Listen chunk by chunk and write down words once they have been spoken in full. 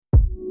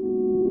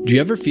Do you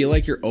ever feel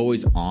like you're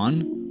always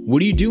on?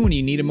 What do you do when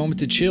you need a moment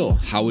to chill?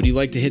 How would you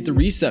like to hit the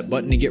reset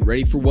button to get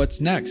ready for what's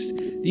next?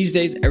 These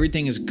days,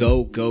 everything is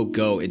go, go,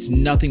 go. It's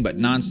nothing but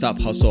nonstop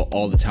hustle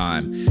all the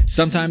time.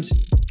 Sometimes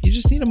you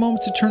just need a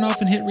moment to turn off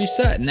and hit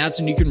reset, and that's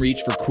when you can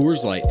reach for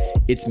Coors Light.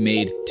 It's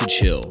made to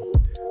chill.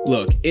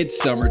 Look, it's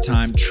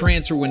summertime,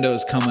 transfer window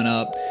is coming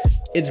up.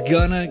 It's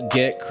gonna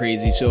get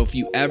crazy, so if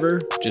you ever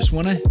just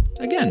want to,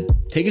 again,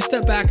 take a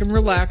step back and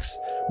relax,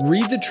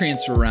 read the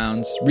transfer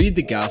rounds, read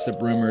the gossip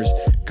rumors,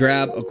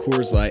 grab a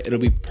Coors Light. It'll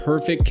be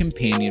perfect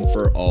companion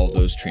for all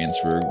those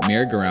transfer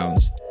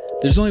merry-go-rounds.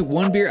 There's only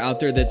one beer out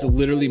there that's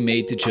literally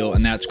made to chill,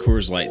 and that's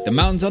Coors Light. The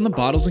mountains on the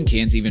bottles and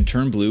cans even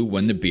turn blue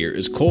when the beer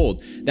is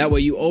cold. That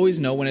way you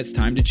always know when it's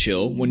time to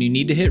chill. When you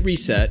need to hit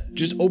reset,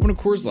 just open a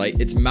Coors Light.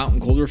 It's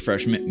mountain cold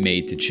refreshment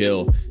made to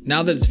chill.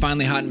 Now that it's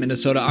finally hot in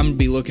Minnesota, I'm going to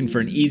be looking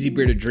for an easy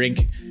beer to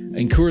drink,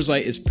 and Coors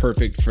Light is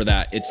perfect for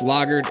that. It's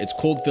lagered, it's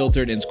cold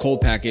filtered, and it's cold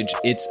packaged.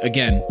 It's,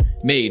 again,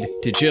 made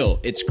to chill.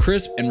 It's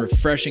crisp and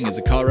refreshing as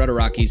the Colorado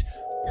Rockies.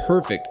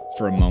 Perfect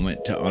for a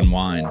moment to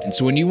unwind. And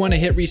so when you want to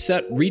hit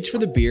reset, reach for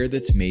the beer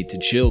that's made to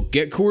chill.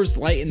 Get Coors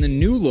Light in the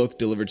new look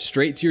delivered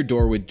straight to your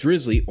door with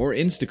Drizzly or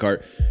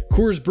Instacart.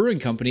 Coors Brewing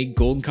Company,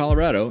 Golden,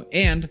 Colorado.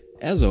 And,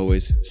 as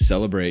always,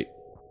 celebrate.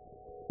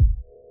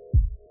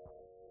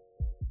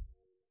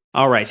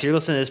 All right, so you're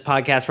listening to this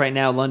podcast right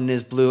now, London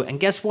is Blue, and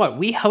guess what?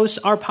 We host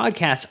our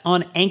podcast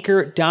on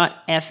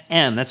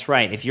Anchor.fm. That's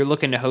right. If you're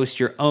looking to host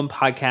your own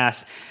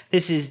podcast,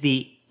 this is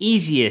the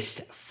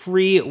easiest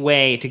free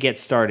way to get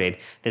started.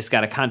 This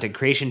got a content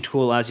creation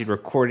tool, allows you to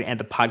record and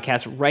the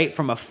podcast right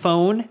from a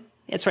phone.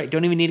 That's right,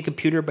 don't even need a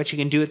computer, but you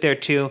can do it there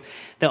too.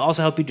 They'll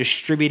also help you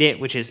distribute it,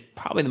 which is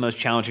probably the most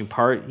challenging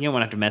part. You don't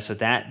want to have to mess with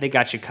that. They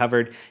got you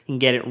covered. You can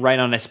get it right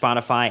on a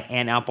Spotify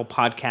and Apple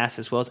Podcasts,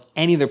 as well as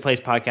any other place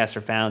podcasts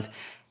are found.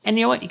 And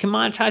you know what? You can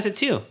monetize it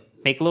too.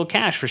 Make a little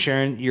cash for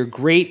sharing your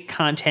great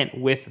content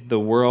with the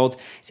world.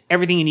 It's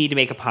everything you need to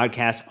make a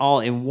podcast all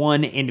in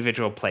one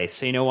individual place.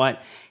 So you know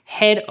what?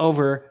 Head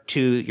over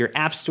to your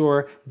app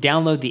store,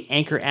 download the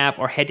Anchor app,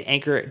 or head to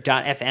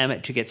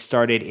anchor.fm to get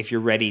started if you're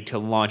ready to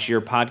launch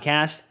your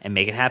podcast and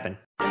make it happen.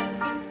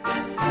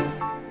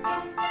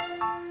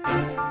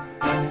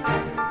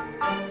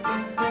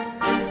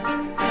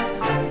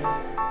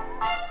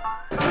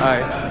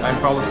 Hi,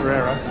 I'm Paulo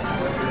Ferreira,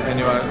 and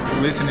you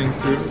are listening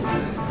to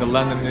The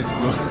London is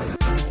Blue.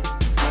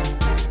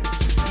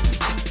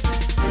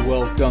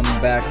 Welcome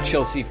back,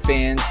 Chelsea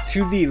fans,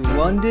 to the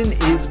London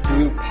is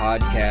Blue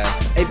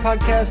podcast, a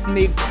podcast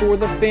made for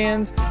the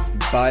fans,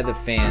 by the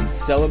fans,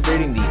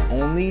 celebrating the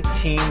only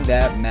team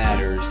that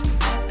matters.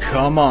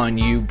 Come on,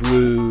 you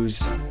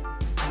Blues.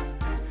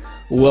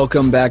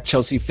 Welcome back,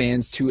 Chelsea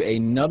fans, to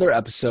another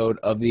episode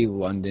of the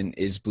London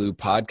is Blue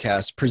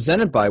podcast,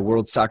 presented by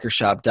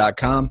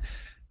WorldSoccerShop.com.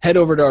 Head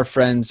over to our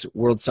friends,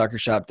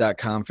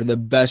 WorldSoccerShop.com, for the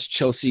best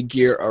Chelsea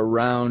gear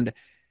around.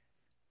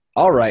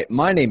 All right,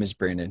 my name is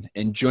Brandon,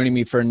 and joining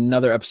me for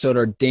another episode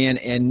are Dan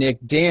and Nick.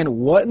 Dan,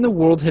 what in the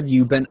world have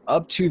you been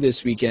up to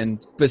this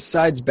weekend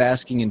besides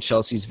basking in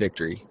Chelsea's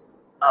victory?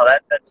 Oh,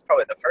 that's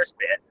probably the first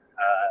bit,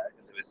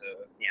 because it was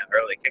a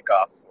early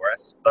kickoff for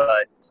us.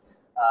 But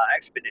I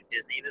actually been to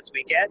Disney this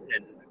weekend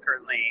and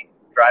currently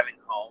driving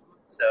home,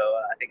 so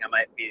I think I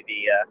might be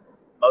the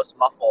most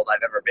muffled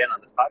I've ever been on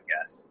this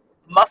podcast.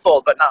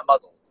 Muffled, but not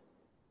muzzled.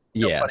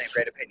 Still plenty of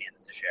great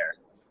opinions to share.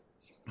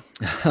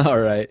 All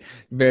right.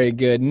 Very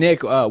good.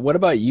 Nick, what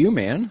about you,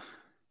 man?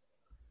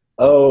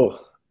 Oh,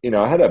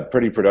 I had a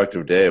pretty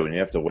productive day. When you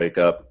have to wake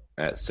up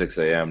at 6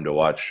 a.m. to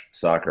watch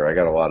soccer, I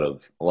got a lot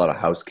of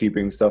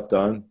housekeeping stuff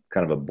done.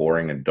 Kind of a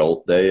boring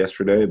adult day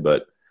yesterday,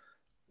 but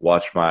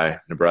watched my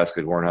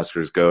Nebraska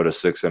Cornhuskers go to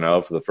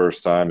 6-0 for the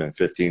first time in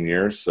 15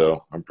 years,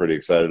 so I'm pretty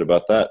excited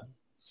about that.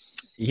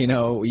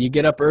 You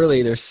get up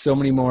early, there's so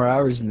many more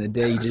hours in the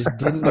day, you just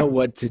didn't know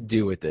what to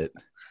do with it.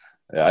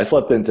 Yeah, I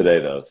slept in today,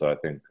 though, so I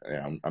think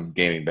I'm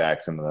gaining back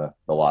some of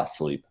the lost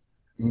sleep.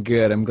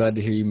 Good. I'm glad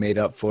to hear you made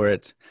up for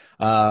it.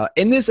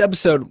 In this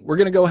episode, we're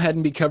going to go ahead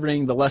and be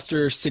covering the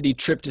Leicester City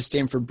trip to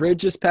Stamford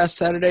Bridge this past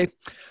Saturday.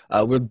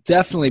 We'll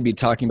definitely be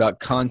talking about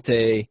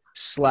Conte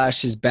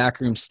 / his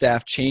backroom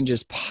staff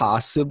changes,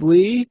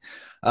 possibly.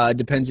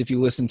 Depends if you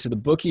listen to the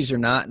bookies or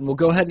not. And we'll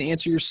go ahead and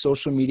answer your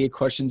social media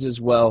questions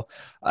as well.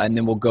 And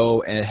then we'll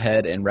go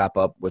ahead and wrap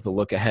up with a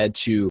look ahead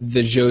to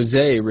the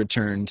Jose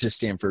return to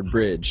Stamford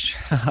Bridge.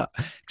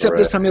 Except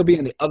this time he'll be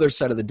on the other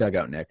side of the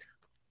dugout, Nick.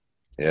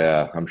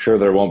 Yeah, I'm sure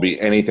there won't be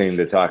anything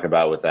to talk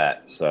about with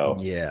that. So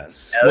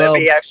yes. It'll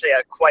be actually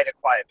quite a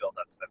quiet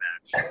build-up to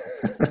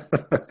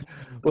the match.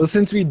 Well,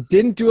 since we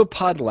didn't do a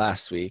pod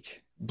last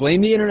week,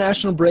 blame the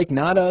international break,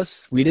 not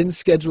us. We didn't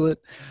schedule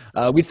it.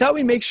 We thought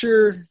we'd make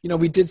sure,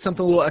 we did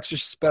something a little extra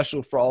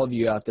special for all of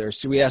you out there.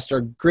 So we asked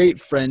our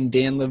great friend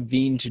Dan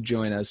Levine to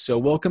join us. So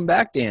welcome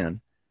back, Dan.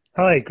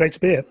 Hi, great to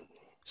be here.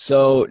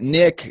 So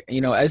Nick,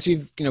 as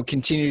we've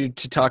continued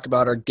to talk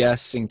about our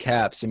guests and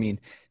caps,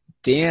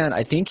 Dan,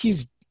 I think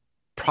he's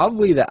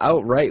probably the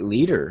outright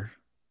leader.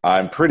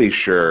 I'm pretty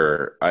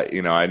sure.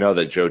 I know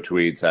that Joe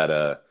Tweeds had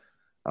a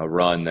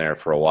run there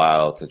for a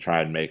while to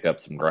try and make up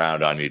some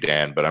ground on you,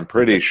 Dan. But I'm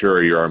pretty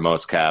sure you're our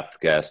most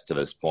capped guest to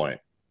this point.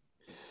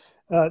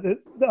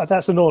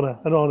 That's an honor.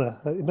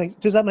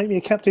 Does that make me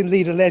a captain,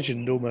 leader,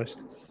 legend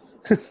almost?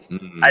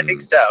 I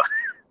think so.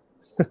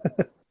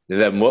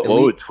 Then what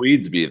would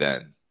Tweeds be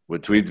then?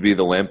 Would Tweeds be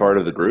the Lampard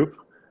of the group?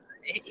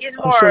 He's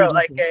more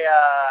like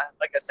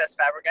a Cesc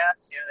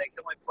Fabregas. They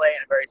can only play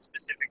in a very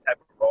specific type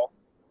of role.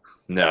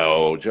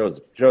 No,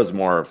 Joe's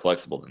more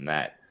flexible than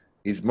that.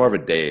 He's more of a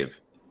Dave.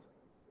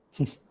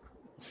 We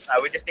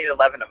just need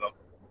 11 of them.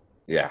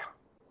 Yeah.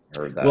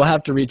 Heard that. We'll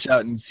have to reach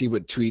out and see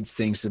what Tweeds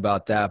thinks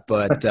about that.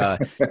 But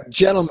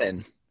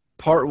gentlemen,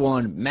 part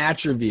one,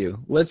 match review.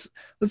 Let's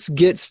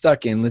get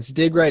stuck in. Let's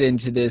dig right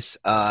into this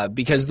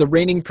because the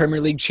reigning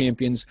Premier League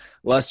champions,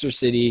 Leicester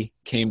City,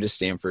 came to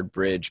Stamford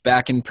Bridge.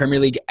 Back in Premier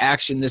League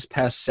action this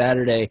past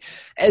Saturday.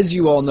 As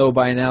you all know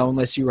by now,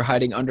 unless you were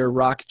hiding under a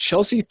rock,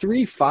 Chelsea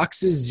 3,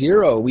 Foxes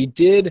 0. We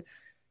did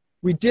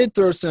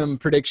throw some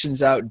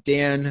predictions out.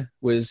 Dan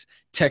was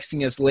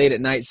texting us late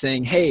at night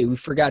saying, hey, we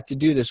forgot to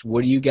do this.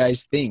 What do you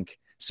guys think?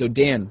 So,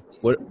 Dan,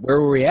 where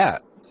were we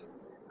at?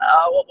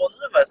 Well, none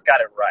of us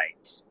got it right.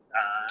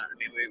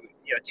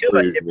 Two of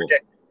us did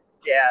predict.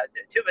 Yeah,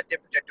 two of us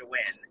did predict a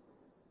win.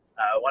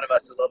 One of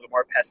us was a little bit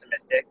more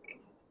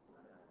pessimistic.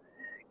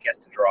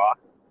 Guessed a draw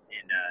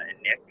in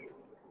Nick.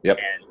 Yep.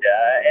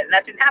 And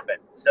that didn't happen.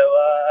 So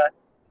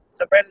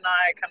Brandon and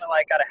I kind of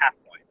got a half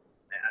point.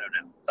 I don't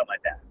know, something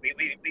like that. We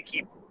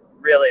keep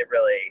really,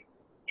 really,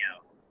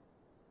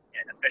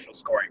 official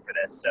scoring for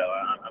this. So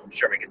I'm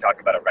sure we can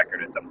talk about a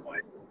record at some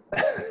point.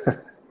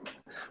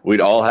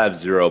 We'd all have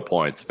 0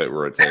 points if it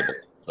were a table.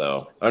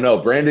 So, no,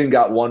 Brandon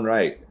got one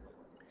right.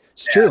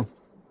 It's true.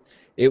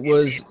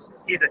 He's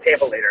the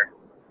table leader.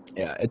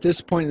 Yeah, at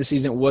this point in the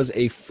season, it was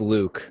a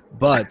fluke.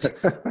 But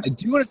I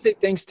do want to say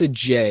thanks to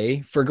Jay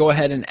for go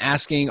ahead and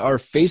asking our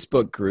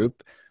Facebook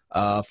group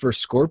for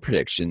score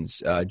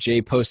predictions.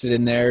 Jay posted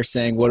in there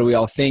saying, what do we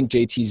all think?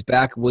 JT's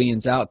back,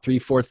 Williams out,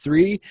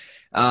 3-4-3.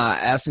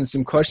 Asking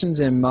some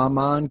questions, and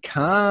Maman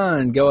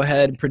Khan go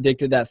ahead and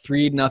predicted that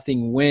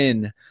 3-0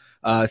 win.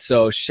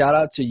 So shout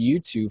out to you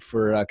two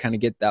for kind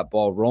of get that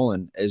ball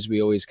rolling, as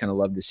we always kind of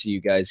love to see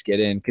you guys get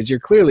in because you're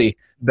clearly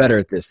better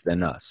at this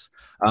than us.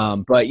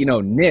 But,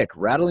 Nick,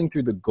 rattling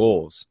through the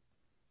goals.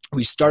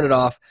 We started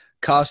off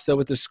Costa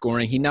with the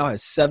scoring. He now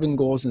has 7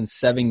 goals in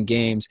 7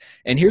 games.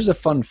 And here's a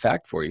fun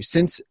fact for you.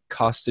 Since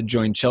Costa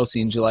joined Chelsea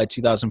in July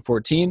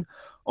 2014,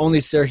 only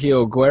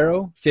Sergio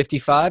Aguero,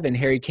 55, and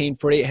Harry Kane,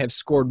 48, have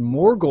scored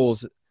more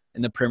goals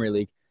in the Premier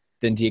League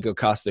than Diego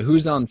Costa,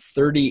 who's on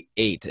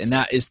 38, and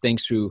that is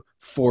thanks to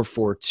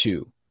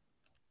 4-4-2.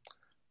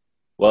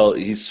 Well,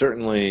 he's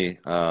certainly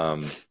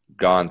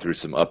gone through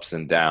some ups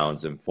and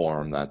downs in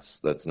form.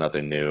 That's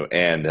nothing new,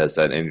 and has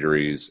had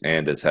injuries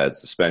and has had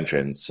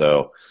suspensions.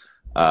 So,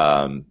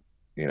 I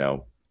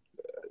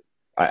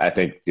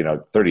think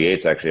 38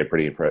 is actually a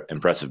pretty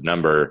impressive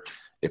number.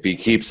 If he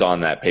keeps on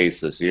that pace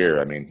this year,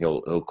 I mean,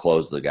 he'll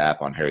close the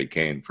gap on Harry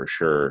Kane for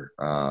sure.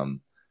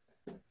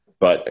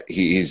 But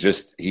he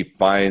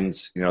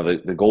finds,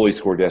 the goal he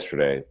scored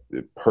yesterday,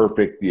 the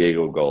perfect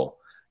Diego goal.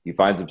 He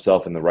finds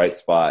himself in the right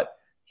spot.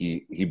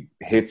 He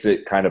hits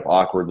it kind of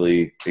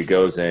awkwardly. It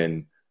goes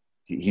in.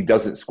 He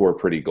doesn't score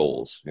pretty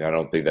goals. I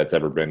don't think that's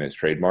ever been his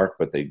trademark,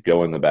 but they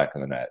go in the back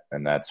of the net,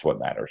 and that's what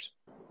matters.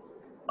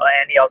 Well,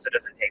 and he also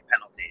doesn't take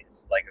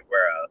penalties like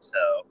Aguero. So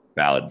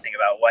valid. Think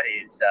about what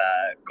his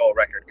goal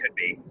record could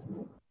be.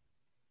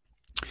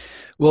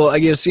 Well, I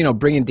guess,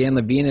 bringing Dan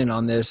Levine in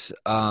on this,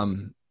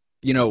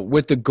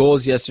 with the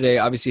goals yesterday,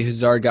 obviously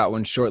Hazard got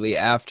one shortly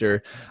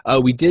after.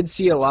 We did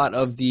see a lot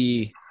of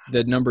the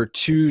number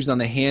 2s on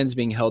the hands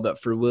being held up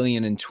for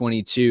Willian in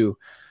 22.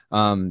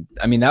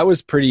 That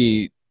was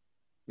pretty,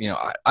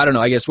 I don't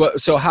know, I guess.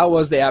 So how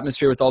was the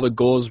atmosphere with all the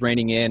goals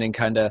raining in and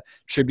kind of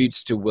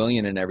tributes to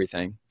Willian and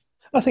everything?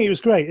 I think it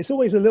was great. It's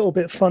always a little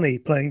bit funny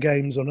playing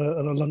games on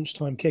a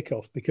lunchtime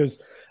kickoff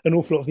because an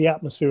awful lot of the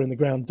atmosphere in the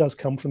ground does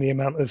come from the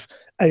amount of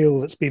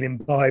ale that's been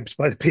imbibed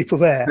by the people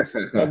there.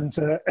 And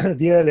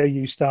the earlier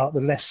you start,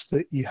 the less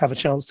that you have a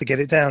chance to get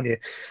it down you.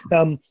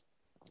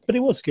 But it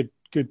was good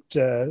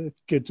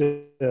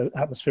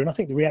atmosphere. And I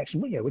think the reaction,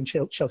 when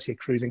Chelsea are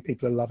cruising,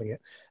 people are loving it.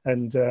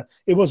 And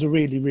it was a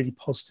really, really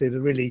positive, a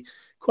really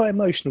quite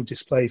emotional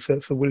display for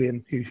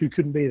Willian, who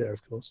couldn't be there,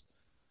 of course.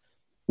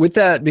 With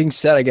that being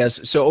said, I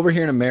guess, so over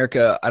here in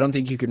America, I don't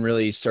think you can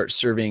really start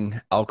serving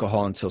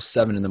alcohol until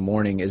 7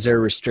 a.m. Is there a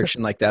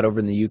restriction like that over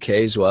in the UK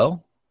as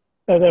well?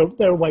 There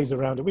are ways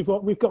around it.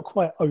 We've got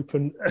quite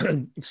open,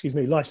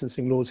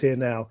 licensing laws here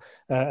now,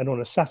 and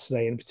on a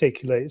Saturday in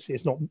particular,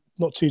 it's not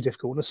too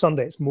difficult. On a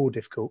Sunday, it's more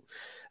difficult.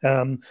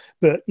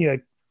 But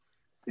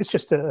it's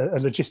just a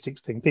logistics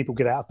thing. People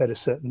get out of bed at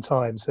certain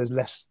times. So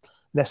there's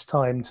less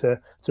time to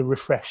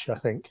refresh, I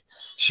think.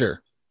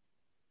 Sure.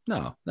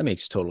 No, that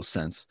makes total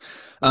sense.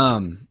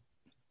 I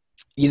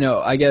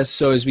guess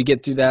so as we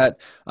get through that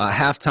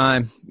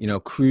halftime,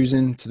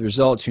 cruising to the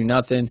result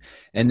 2-0.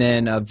 And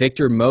then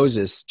Victor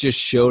Moses just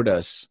showed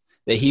us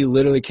that he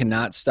literally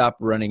cannot stop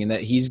running and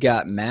that he's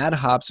got mad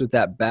hops with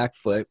that back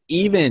foot,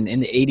 even in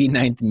the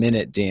 89th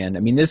minute, Dan. I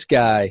mean, this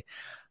guy,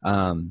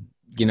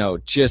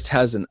 just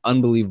has an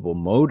unbelievable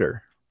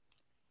motor.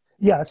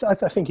 Yeah, I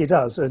think he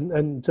does.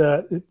 And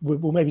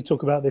we'll maybe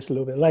talk about this a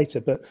little bit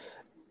later, but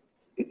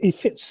he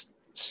fits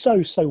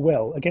so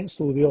well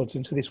against all the odds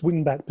into this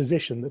wing-back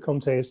position that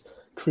Conte has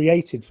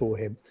created for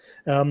him.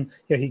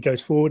 He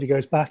goes forward, he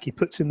goes back, he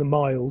puts in the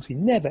miles, he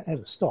never,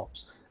 ever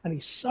stops. And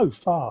he's so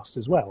fast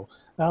as well.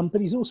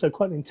 But he's also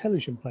quite an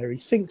intelligent player. He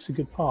thinks a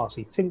good pass.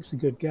 He thinks a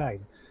good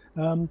game.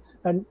 One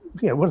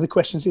of the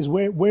questions is,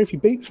 where have you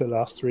been for the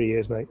last 3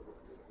 years, mate?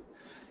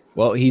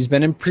 Well, he's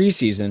been in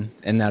preseason,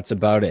 and that's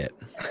about it.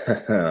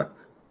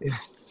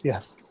 Yes,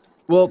 yeah.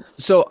 Well,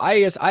 so I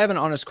guess I have an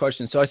honest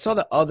question. So I saw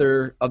that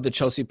other of the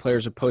Chelsea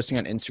players are posting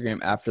on Instagram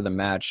after the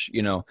match,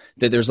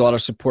 that there's a lot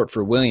of support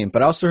for Willian,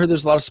 but I also heard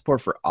there's a lot of support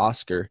for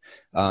Oscar.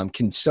 One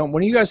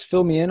of you guys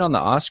fill me in on the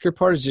Oscar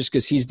part? Is just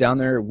because he's down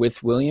there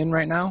with Willian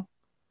right now?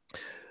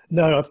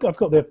 No, I've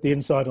got the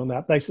inside on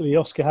that. Basically,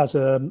 Oscar has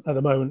at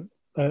the moment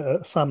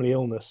a family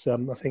illness.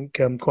 I think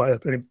quite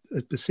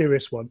a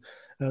serious one.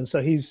 And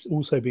so he's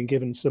also been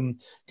given some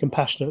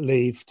compassionate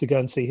leave to go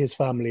and see his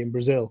family in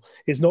Brazil.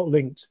 It's not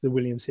linked to the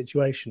Willian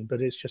situation,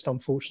 but it's just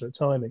unfortunate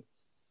timing.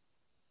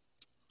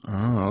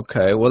 Oh,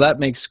 okay. Well, that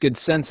makes good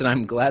sense, and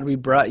I'm glad we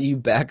brought you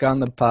back on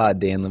the pod,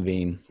 Dan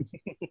Levine.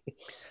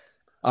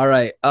 All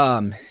right,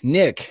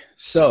 Nick,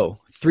 so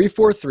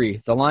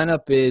 3-4-3. The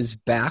lineup is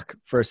back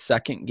for a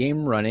second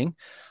game running.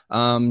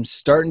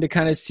 Starting to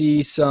kind of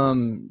see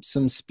some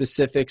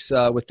specifics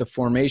with the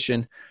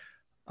formation.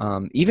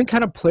 Even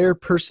kind of player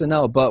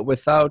personnel, but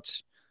without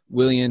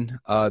Willian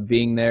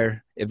being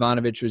there.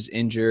 Ivanovic was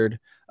injured.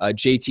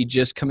 JT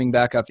just coming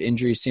back off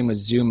injury, same with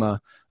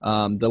Zuma.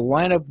 The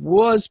lineup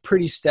was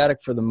pretty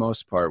static for the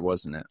most part,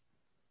 wasn't it?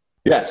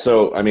 Yeah,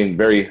 so, I mean,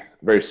 very,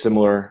 very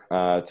similar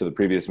to the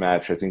previous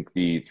match. I think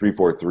the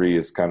 3-4-3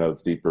 is kind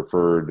of the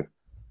preferred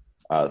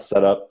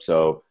setup.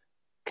 So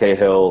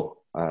Cahill,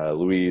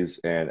 Luiz,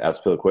 and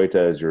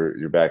Azpilicueta is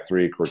your back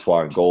three,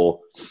 Courtois in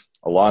goal.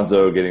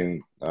 Alonso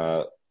getting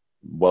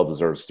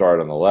well-deserved start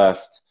on the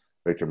left.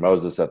 Victor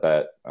Moses at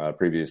that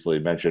previously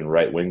mentioned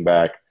right wing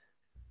back.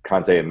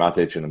 Conte and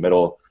Matic in the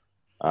middle.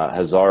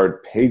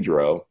 Hazard,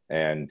 Pedro,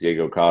 and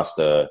Diego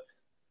Costa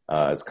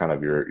as kind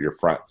of your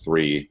front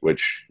three,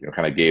 which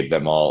kind of gave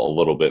them all a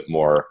little bit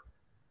more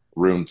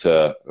room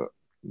to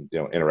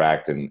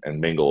interact and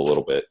mingle a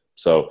little bit.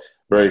 So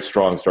very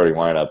strong starting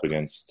lineup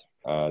against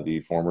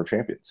the former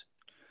champions.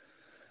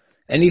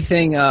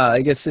 Anything, I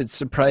guess it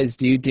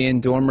surprised you, Dan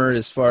Dormer,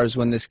 as far as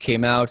when this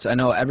came out? I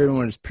know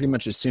everyone was pretty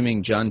much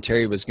assuming John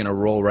Terry was going to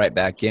roll right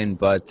back in,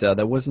 but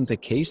that wasn't the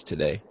case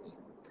today.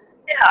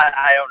 Yeah,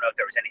 I don't know if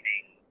there was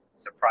anything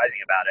surprising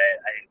about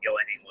it. I think the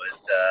only thing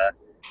was,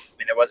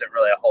 there wasn't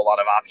really a whole lot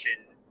of option,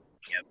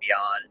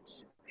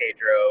 beyond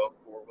Pedro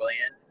for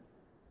Willian.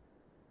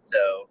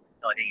 So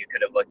the only thing you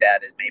could have looked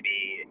at is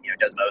maybe,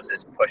 does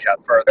Moses push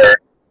up further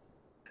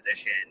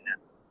position?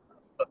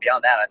 But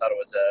beyond that, I thought it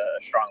was a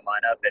strong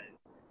lineup and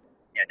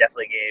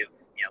definitely gave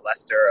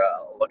Leicester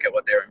a look at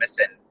what they were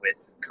missing with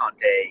Conte,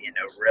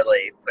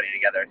 really putting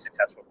together a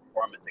successful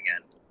performance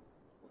again.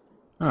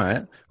 All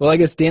right. Well, I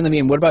guess, Dan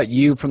Levine, what about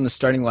you from the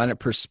starting lineup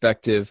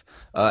perspective?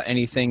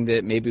 Anything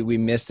that maybe we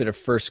missed at a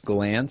first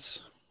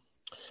glance?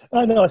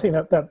 No, I think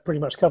that pretty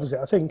much covers it.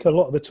 I think a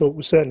lot of the talk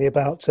was certainly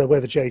about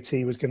whether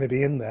JT was going to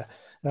be in there.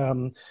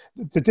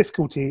 The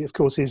difficulty, of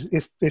course, is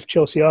if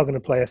Chelsea are going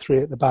to play a three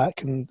at the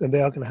back and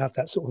they are going to have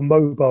that sort of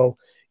mobile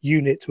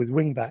unit with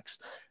wing-backs,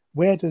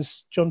 where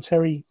does John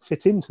Terry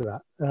fit into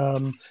that?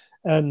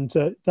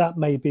 That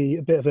may be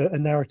a bit of a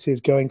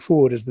narrative going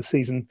forward as the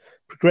season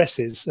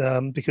progresses,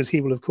 because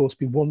he will, of course,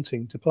 be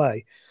wanting to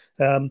play.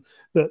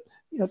 But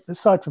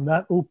aside from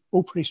that,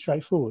 all pretty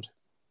straightforward.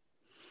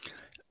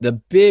 The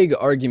big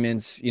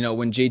arguments,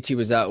 when JT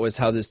was out was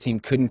how this team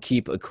couldn't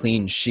keep a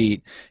clean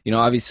sheet.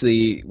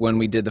 Obviously when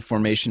we did the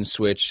formation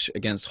switch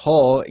against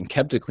Hull and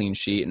kept a clean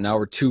sheet, and now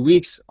we're 2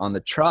 weeks on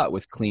the trot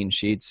with clean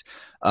sheets,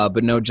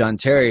 but no John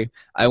Terry.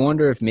 I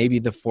wonder if maybe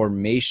the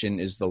formation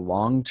is the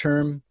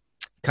long-term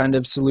kind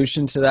of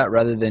solution to that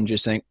rather than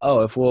just saying,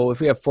 if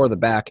we have four at the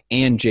back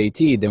and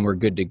JT, then we're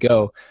good to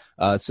go.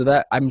 So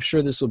that I'm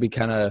sure this will be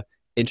kind of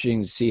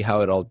interesting to see how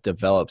it all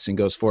develops and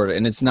goes forward.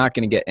 And it's not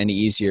going to get any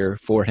easier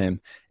for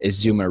him as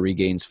Zuma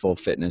regains full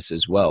fitness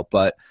as well.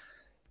 But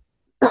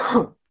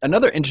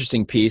another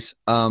interesting piece,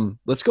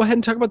 let's go ahead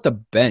and talk about the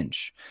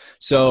bench.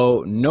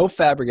 So no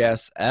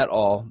Fabregas at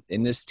all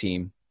in this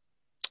team.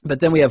 But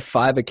then we have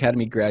 5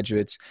 academy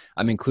graduates.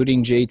 I'm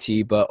including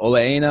JT, but Ole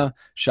Aina,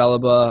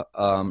 Chalobah,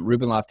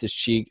 Ruben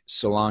Loftus-Cheek,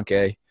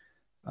 Solanke.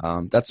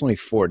 That's only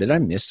 4. Did I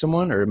miss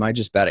someone, or am I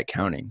just bad at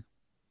counting?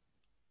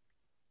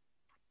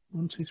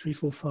 1, 2, 3,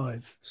 4,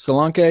 5.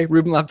 Solanke,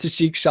 Ruben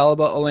Loftus-Cheek,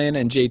 Chalobah, Ole Aina,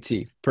 and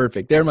JT.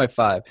 Perfect. They're my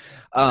 5.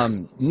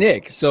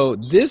 Nick, so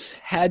this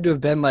had to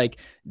have been like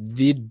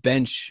the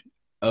bench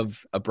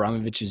of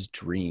Abramovich's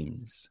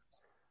dreams.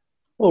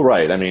 Well,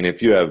 right. I mean,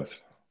 if you have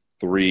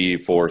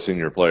 3-4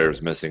 senior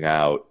players missing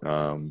out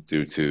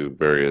due to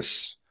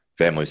various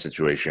family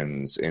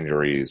situations,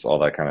 injuries, all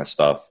that kind of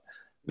stuff.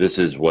 This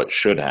is what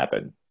should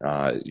happen.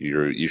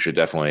 You should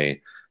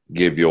definitely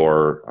give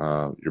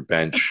your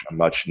bench a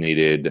much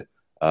needed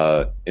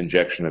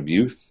injection of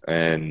youth.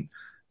 And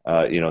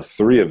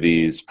 3 of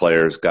these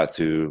players got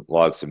to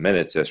log some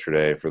minutes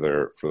yesterday for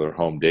their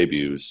home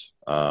debuts,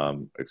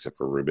 except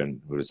for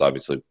Ruben, who has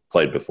obviously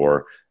played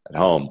before at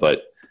home.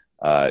 But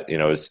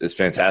it's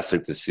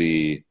fantastic to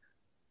see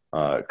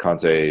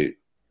Conte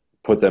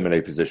put them in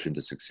a position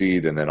to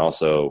succeed, and then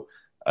also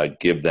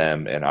give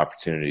them an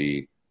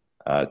opportunity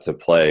to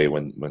play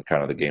when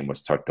kind of the game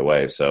was tucked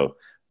away. So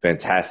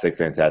fantastic.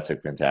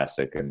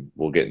 And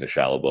we'll get into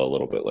Chalobah a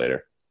little bit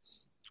later.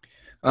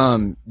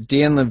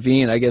 Dan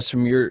Levine, I guess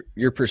from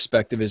your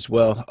perspective as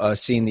well,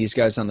 seeing these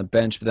guys on the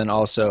bench, but then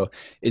also,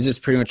 is this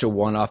pretty much a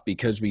one-off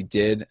because we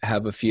did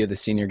have a few of the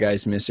senior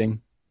guys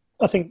missing?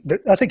 I think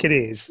it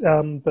is,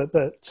 but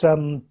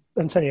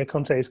Antonio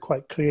Conte is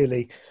quite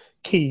clearly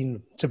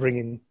keen to bring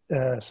in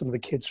some of the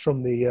kids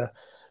from the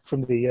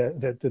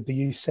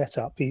youth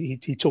setup.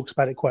 He talks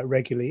about it quite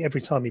regularly.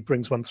 Every time he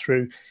brings one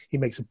through, he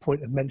makes a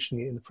point of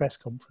mentioning it in the press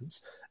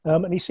conference,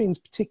 and he seems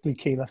particularly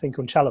keen, I think,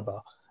 on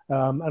Chalobah.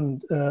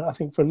 I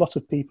think for a lot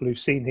of people who've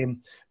seen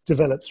him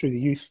develop through the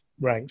youth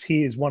ranks,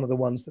 he is one of the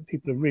ones that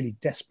people are really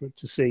desperate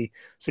to see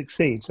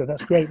succeed. So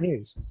that's great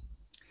news.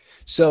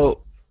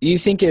 So you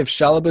think if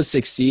Chalobah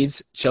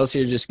succeeds, Chelsea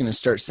are just going to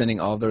start sending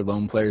all their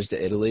loan players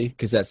to Italy?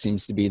 Because that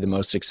seems to be the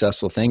most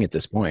successful thing at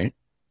this point.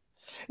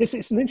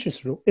 It's an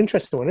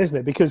interesting one, isn't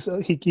it? Because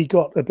he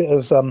got a bit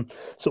of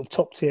sort of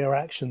top-tier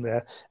action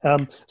there.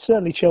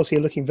 Certainly Chelsea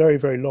are looking very,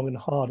 very long and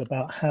hard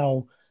about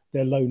how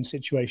their loan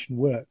situation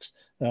works.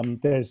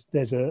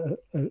 There's a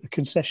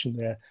concession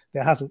there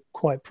that hasn't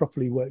quite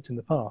properly worked in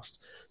the past.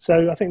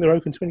 So I think they're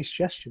open to any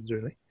suggestions,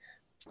 really.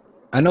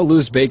 I know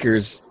Lewis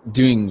Baker's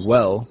doing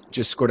well,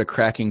 just scored a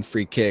cracking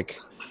free kick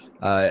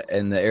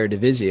in the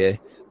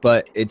Eredivisie,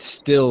 but it's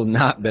still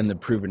not been the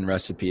proven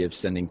recipe of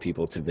sending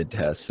people to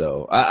Vitesse.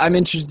 So I'm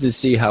interested to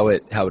see how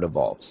it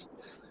evolves.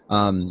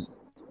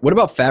 What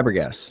about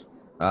Fabregas?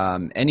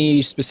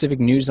 Any specific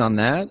news on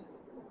that?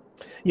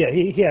 Yeah,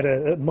 he had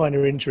a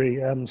minor injury,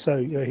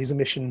 so his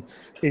omission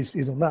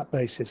is on that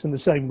basis, and the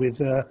same with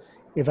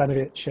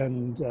Ivanovic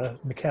and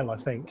Mikel, I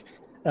think.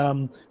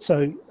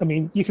 So, I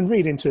mean, you can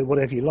read into it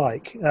whatever you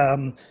like,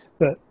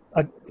 but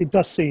it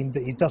does seem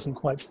that he doesn't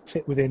quite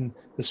fit within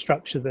the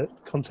structure that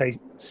Conte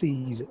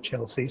sees at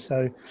Chelsea.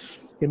 So,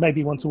 it may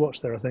be one to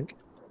watch there, I think.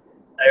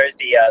 There's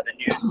the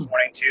news this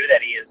morning too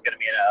that he is going to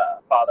be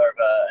a father of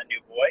a new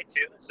boy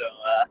too. So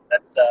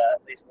that's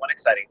at least one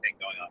exciting thing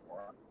going on for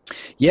him.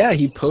 Yeah,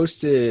 he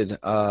posted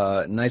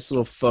a nice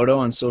little photo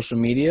on social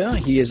media.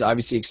 He is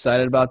obviously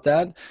excited about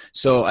that.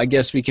 So I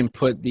guess we can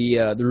put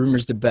the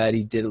rumors to bed.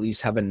 He did at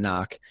least have a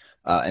knock,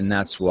 and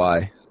that's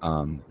why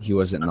he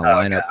wasn't in the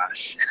lineup.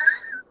 Gosh.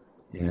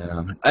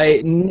 Yeah.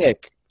 Hey,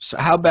 Nick, so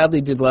how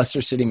badly did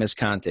Leicester City miss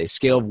Conte?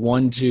 Scale of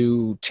 1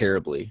 to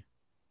terribly.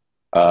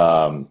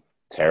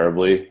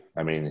 Terribly.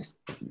 I mean,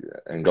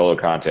 N'Golo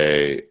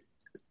Kante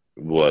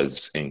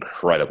was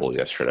incredible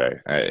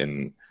yesterday.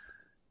 And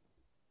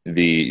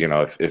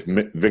if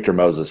Victor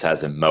Moses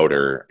has a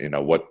motor,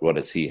 what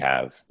does he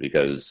have?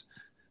 Because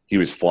he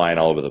was flying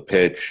all over the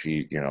pitch.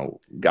 He,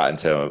 got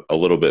into a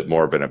little bit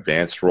more of an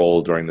advanced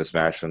role during this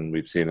match than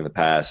we've seen in the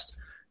past.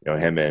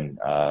 Him and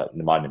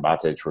Nemanja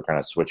Matic were kind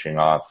of switching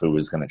off who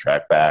was going to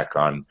track back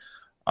on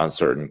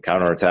certain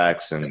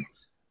counterattacks. And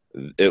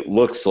it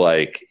looks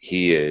like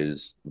he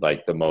is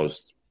like the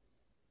most,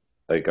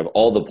 like of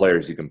all the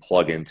players you can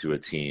plug into a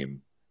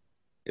team,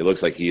 it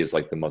looks like he is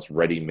like the most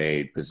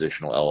ready-made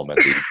positional element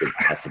that you could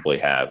possibly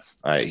have.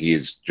 He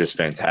is just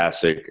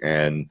fantastic.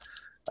 And,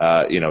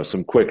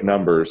 some quick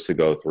numbers to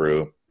go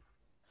through.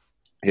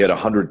 He had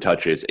 100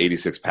 touches,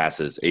 86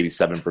 passes,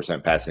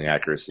 87% passing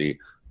accuracy,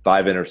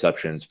 5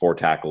 interceptions, 4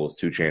 tackles,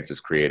 2 chances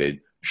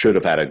created. Should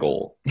have had a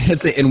goal.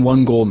 And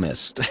 1 goal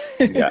missed.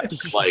 Yeah. It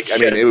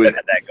was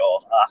that goal.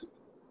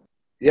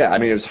 Yeah,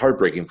 it was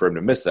heartbreaking for him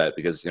to miss that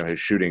because, his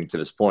shooting to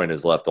this point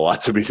has left a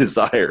lot to be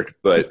desired.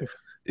 But,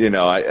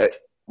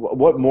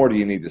 what more do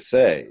you need to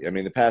say?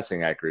 The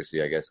passing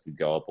accuracy, I guess, could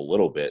go up a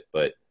little bit.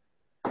 But,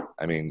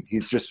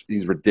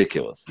 he's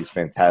ridiculous. He's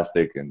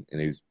fantastic, and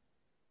he's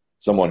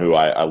someone who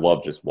I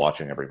love just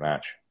watching every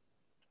match.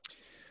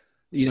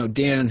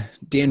 Dan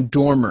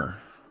Dormer,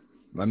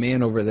 my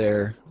man over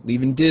there,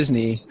 leaving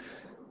Disney.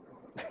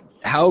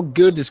 How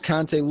good does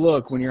Conte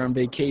look when you're on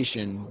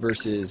vacation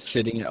versus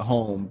sitting at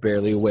home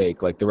barely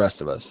awake like the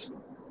rest of us?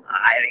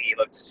 I think he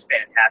looks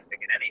fantastic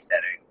in any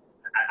setting.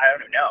 I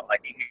don't even know.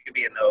 Like, you could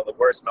be in the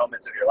worst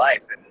moments of your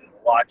life and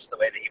watch the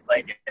way that he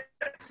played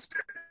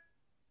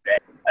yesterday,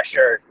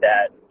 assured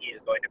that he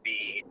is going to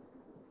be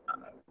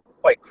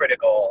quite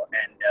critical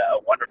and a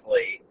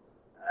wonderfully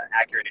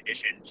accurate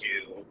addition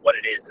to what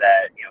it is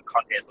that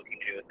Conte is looking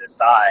to do with this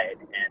side.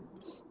 And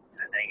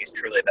I think he's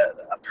truly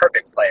a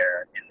perfect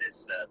player in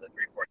this the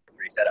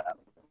 3-4-3 setup.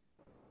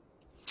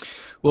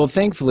 Well,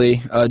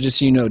 thankfully, just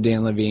so you know,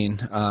 Dan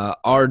Levine,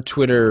 our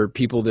Twitter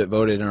people that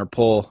voted in our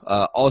poll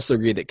also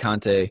agreed that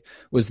Conte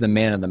was the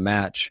man of the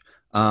match.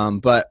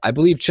 But I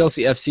believe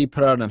Chelsea FC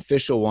put out an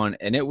official one,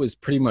 and it was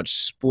pretty much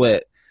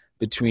split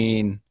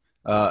between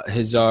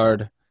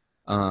Hazard,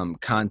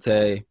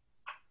 Conte,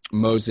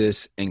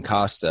 Moses, and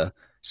Costa.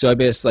 So I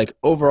guess, like,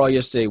 overall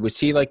yesterday, was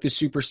he like the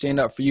super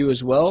standout for you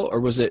as well, or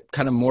was it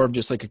kind of more of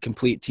just like a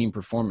complete team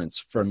performance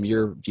from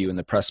your view in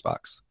the press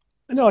box?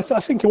 No, I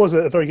think it was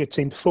a very good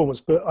team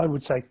performance, but I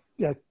would say,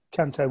 yeah,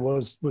 Kante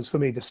was for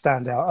me the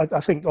standout. I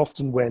think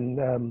often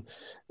when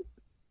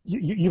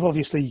you've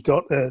obviously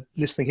got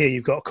listening here,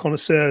 you've got a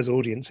connoisseurs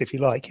audience, if you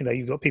like. You know,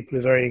 you've got people who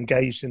are very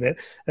engaged in it,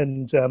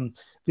 and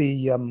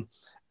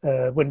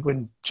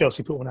when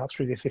Chelsea put one out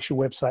through the official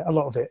website, a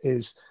lot of it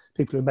is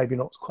people who are maybe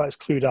not quite as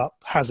clued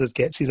up. Hazard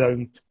gets his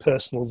own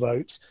personal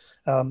vote,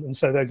 and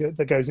so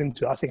that goes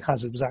into it. I think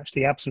Hazard was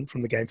actually absent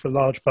from the game for a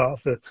large part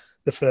of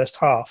the first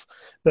half.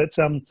 But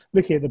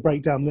looking at the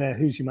breakdown there,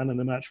 who's your man in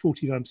the match?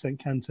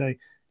 49% Kante,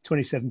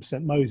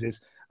 27%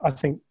 Moses. I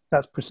think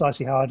that's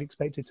precisely how I'd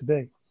expect it to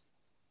be.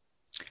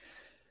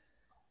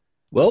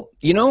 Well,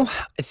 you know,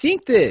 I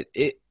think that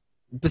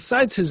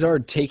besides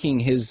Hazard taking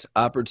his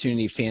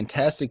opportunity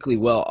fantastically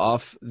well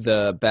off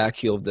the back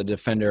heel of the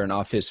defender and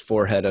off his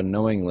forehead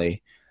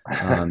unknowingly,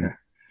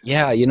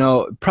 yeah, you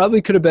know,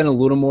 probably could have been a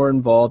little more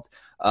involved.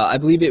 I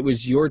believe it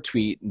was your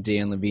tweet,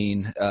 Dan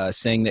Levine,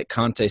 saying that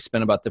Conte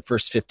spent about the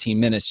first 15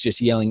 minutes just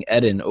yelling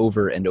Eden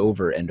over and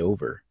over and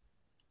over.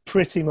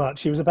 Pretty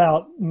much. He was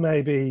about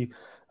maybe,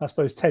 I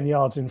suppose, 10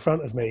 yards in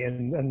front of me,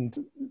 and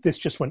this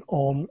just went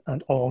on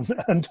and on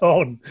and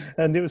on,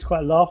 and it was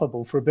quite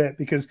laughable for a bit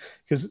because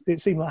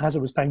it seemed like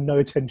Hazard was paying no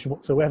attention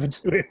whatsoever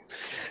to it.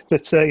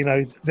 But you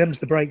know, them's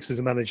the breaks as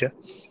a manager.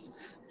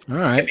 All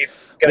right, it's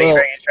going to be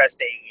very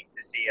interesting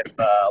to see if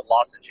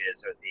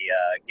lozenges are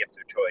the gift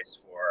of choice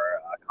for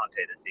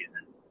Conte this season.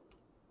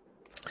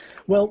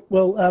 Well,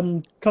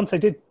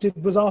 Conte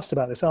was asked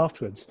about this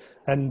afterwards,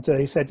 and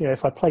he said, you know,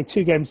 if I play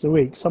 2 games a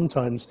week,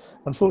 sometimes,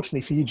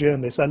 unfortunately for you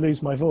journalists, I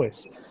lose my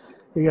voice.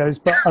 He goes,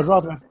 but I'd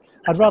rather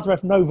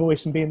have no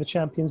voice and be in the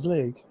Champions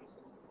League.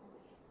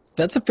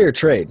 That's a fair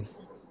trade.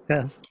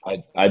 Yeah,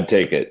 I'd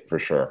take it for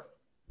sure.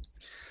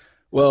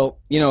 Well,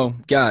 you know,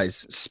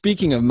 guys,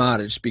 speaking of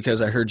Matic,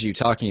 because I heard you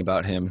talking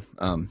about him,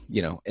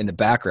 you know, in the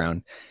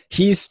background,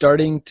 he's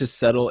starting to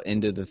settle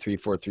into the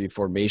 3-4-3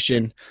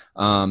 formation.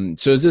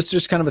 So is this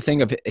just kind of a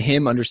thing of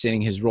him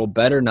understanding his role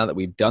better now that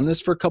we've done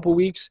this for a couple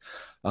weeks?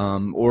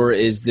 Or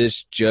is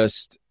this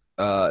just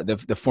the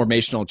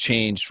formational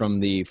change from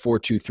the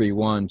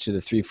 4-2-3-1 to the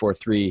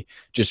 3-4-3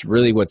 just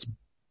really what's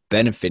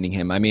benefiting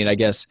him? I mean, I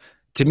guess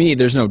to me,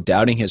 there's no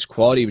doubting his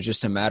quality. It was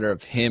just a matter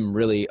of him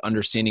really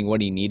understanding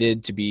what he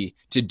needed to be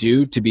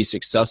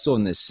successful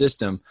in this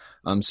system.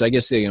 So I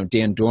guess, you know,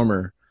 Dan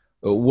Dormer,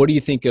 what do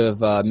you think of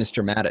Mr.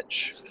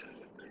 Matic?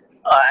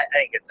 I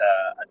think it's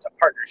a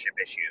partnership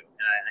issue,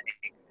 and I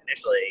think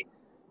initially,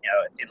 you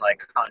know, it seemed like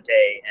Conte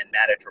and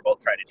Matic were both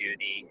trying to do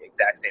the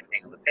exact same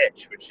thing on the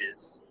pitch, which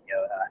is, you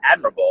know,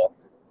 admirable.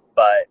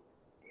 But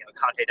you know,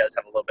 Conte does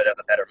have a little bit of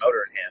a better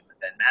motor in him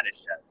than Matic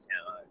does. You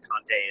know,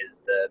 Conte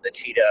is the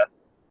cheetah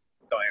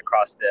going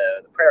across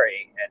the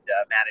prairie, and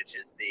Matic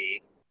is the,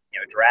 you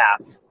know,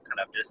 giraffe,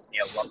 kind of just, you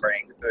know,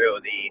 lumbering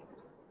through the,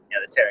 you know,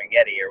 the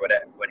Serengeti or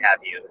what have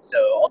you. So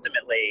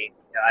ultimately,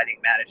 you know, I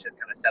think Matic has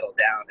kind of settled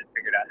down and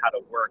figured out how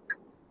to work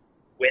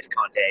with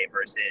Conte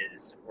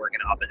versus work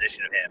in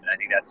opposition of him, and I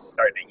think that's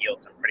starting to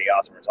yield some pretty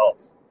awesome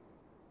results.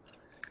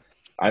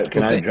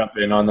 Can I jump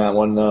in on that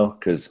one though?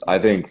 Because I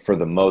think for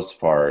the most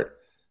part,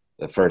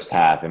 the first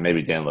half, and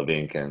maybe Dan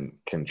Levine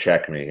can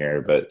check me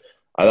here, but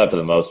I thought for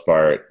the most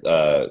part,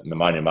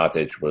 Nemanja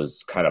Matic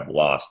was kind of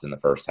lost in the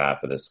first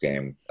half of this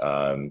game.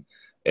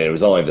 It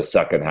was only the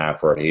second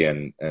half where he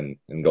and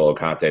N'Golo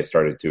Kante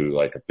started to,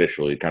 like,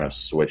 officially kind of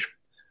switch,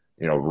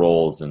 you know,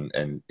 roles, and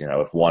you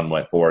know, if one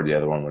went forward, the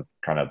other one would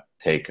kind of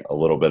take a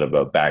little bit of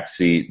a back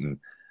seat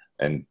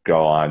and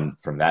go on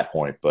from that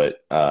point.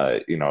 But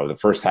you know, the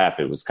first half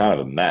it was kind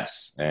of a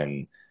mess,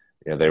 and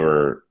you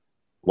know,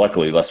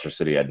 luckily Leicester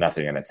City had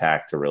nothing in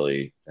attack to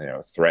really, you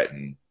know,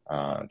 threaten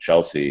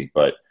Chelsea,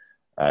 but.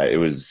 It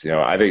was, you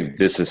know, I think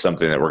this is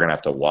something that we're going to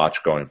have to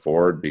watch going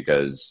forward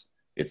because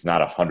it's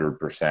not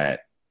 100%,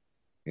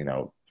 you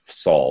know,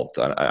 solved.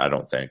 I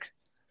don't think.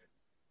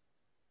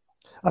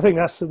 I think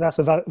that's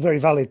a very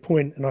valid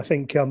point, and I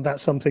think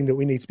that's something that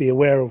we need to be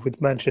aware of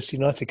with Manchester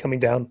United coming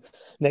down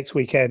next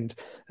weekend.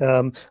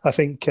 I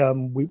think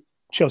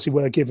Chelsea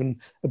were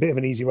given a bit of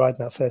an easy ride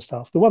in that first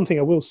half. The one thing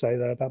I will say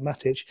though about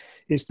Matic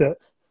is that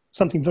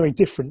something very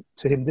different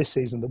to him this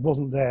season that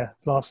wasn't there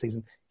last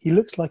season. He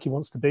looks like he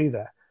wants to be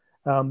there.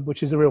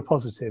 Which is a real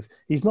positive.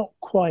 He's not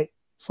quite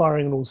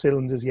firing on all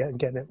cylinders yet and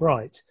getting it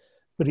right,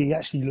 but he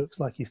actually looks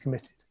like he's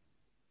committed.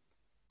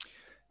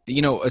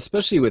 You know,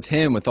 especially with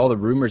him, with all the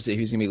rumors that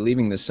he's going to be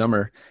leaving this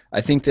summer,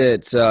 I think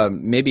that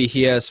maybe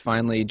he has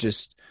finally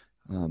just,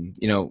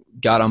 you know,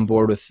 got on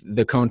board with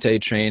the Conte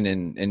train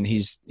and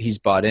he's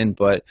bought in.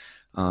 But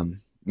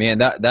man,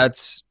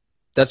 that's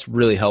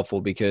really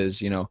helpful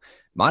because, you know,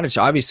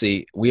 Modric,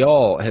 obviously, we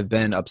all have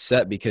been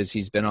upset because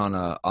he's been on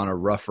a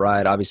rough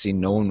ride. Obviously,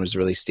 no one was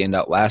really stand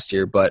out last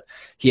year, but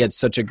he had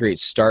such a great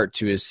start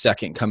to his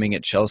second coming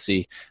at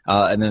Chelsea,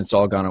 and then it's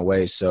all gone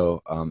away.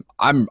 So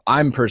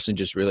I'm personally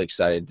just really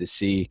excited to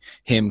see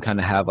him kind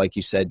of have, like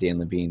you said, Dan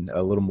Levine,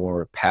 a little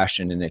more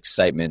passion and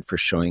excitement for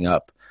showing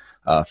up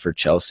for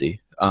Chelsea.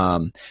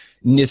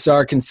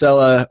 Nisar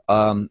Kinsella,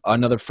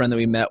 another friend that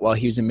we met while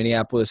he was in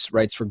Minneapolis,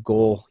 writes for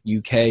Goal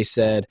UK,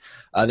 said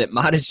that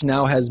Modric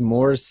now has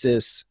more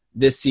assists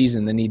this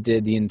season than he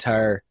did the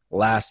entire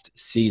last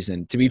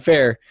season. To be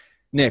fair,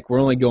 Nick, we're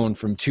only going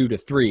from 2 to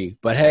 3,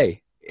 but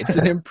hey, it's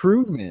an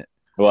improvement.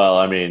 Well,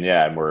 I mean,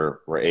 yeah, and we're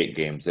 8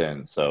 games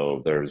in,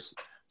 so there's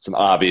some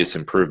obvious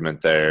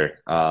improvement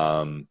there.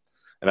 And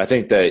I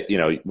think that, you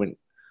know,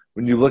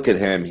 when you look at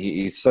him,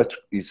 he's such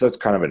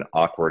kind of an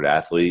awkward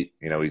athlete.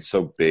 You know, he's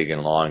so big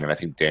and long, and I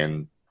think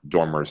Dan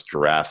Dormer's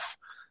giraffe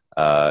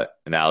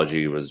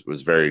analogy was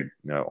very, you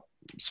know,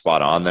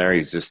 spot on there.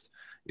 He's just,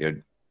 you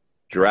know,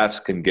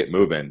 giraffes can get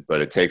moving, but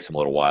it takes him a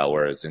little while,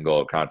 whereas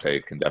N'Golo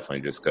Kante can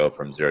definitely just go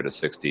from 0 to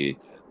 60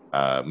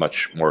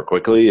 much more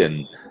quickly.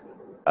 And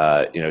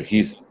you know,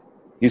 he's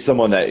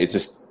someone that it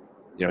just,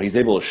 you know, he's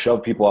able to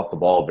shove people off the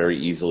ball very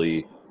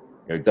easily.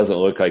 You know, it doesn't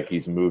look like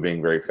he's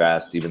moving very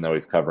fast, even though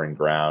he's covering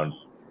ground.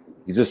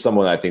 He's just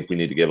someone I think we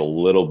need to give a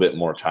little bit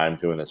more time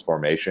to in this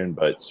formation,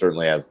 but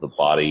certainly has the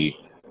body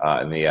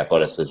and the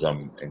athleticism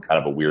in kind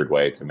of a weird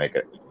way to make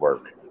it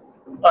work.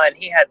 Well, and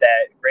he had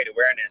that great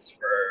awareness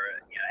for,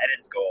 you know,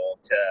 Eden's goal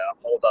to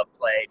hold up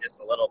play just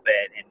a little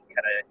bit and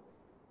kind of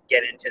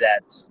get into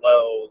that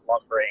slow,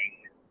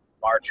 lumbering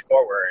march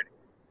forward,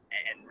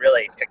 and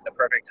really pick the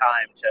perfect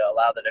time to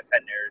allow the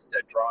defenders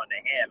to draw into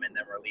him and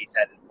then release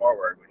Eden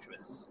forward, which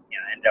was, you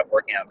know, ended up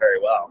working out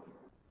very well.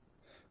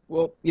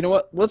 Well, you know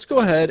what? Let's go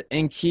ahead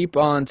and keep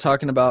on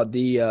talking about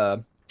the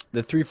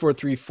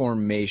 3-4-3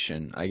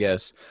 formation, I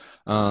guess.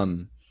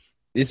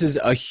 This is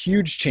a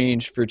huge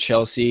change for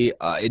Chelsea.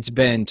 It's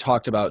been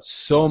talked about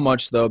so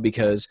much, though,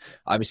 because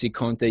obviously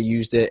Conte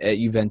used it at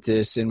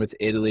Juventus and with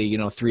Italy. You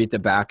know, 3 at the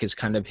back is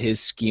kind of his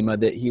schema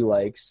that he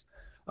likes.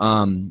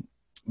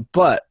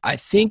 But I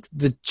think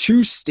the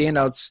 2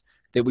 standouts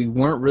that we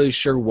weren't really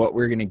sure what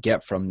we are going to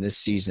get from this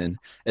season,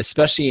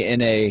 especially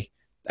in a,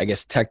 I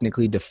guess,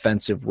 technically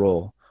defensive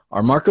role,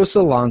 are Marcos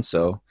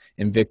Alonso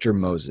and Victor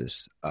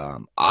Moses.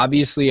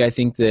 Obviously, I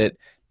think that,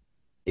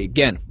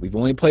 again, we've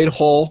only played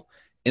Hull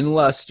in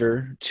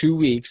Leicester 2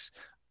 weeks,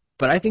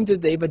 but I think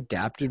that they've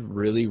adapted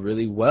really,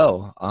 really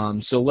well.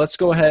 So let's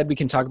go ahead. We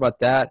can talk about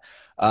that.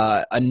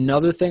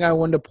 Another thing I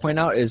wanted to point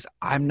out is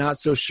I'm not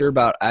so sure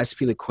about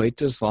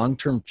Azpilicueta's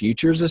long-term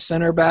future as a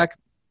center back,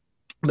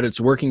 but it's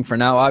working for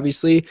now,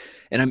 obviously.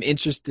 And I'm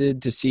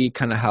interested to see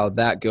kind of how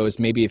that goes.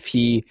 Maybe if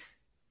he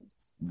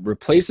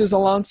replaces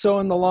Alonso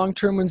in the long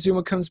term when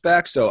Zuma comes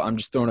back. So I'm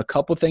just throwing a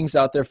couple things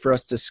out there for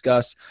us to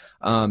discuss.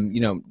 You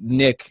know,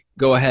 Nick,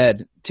 go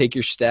ahead, take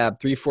your stab.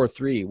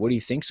 3-4-3. What do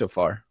you think so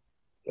far?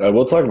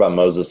 We'll talk about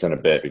Moses in a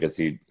bit because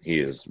he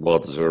is well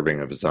deserving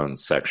of his own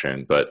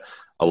section. But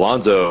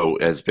Alonso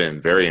has been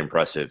very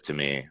impressive to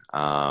me,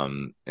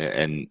 and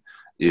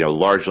you know,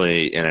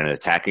 largely in an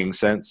attacking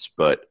sense.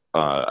 But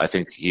I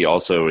think he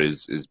also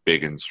is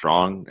big and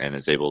strong and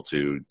is able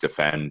to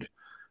defend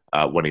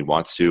when he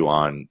wants to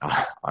on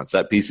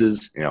set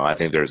pieces. You know, I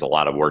think there's a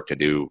lot of work to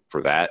do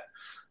for that.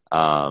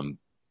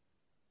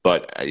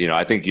 But you know,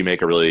 I think you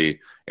make a really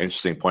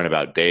interesting point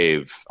about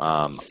Dave.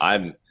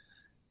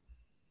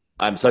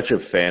 I'm such a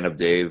fan of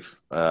Dave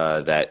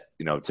that,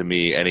 you know, to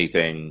me,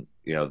 anything,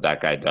 you know, that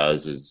guy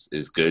does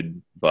is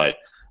good. But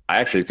I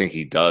actually think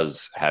he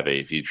does have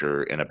a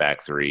future in a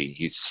back 3.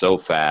 He's so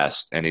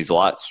fast, and he's a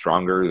lot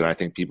stronger than I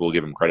think people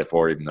give him credit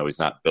for, even though he's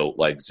not built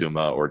like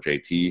Zuma or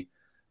JT.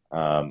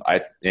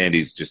 And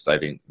he's just, I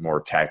think, more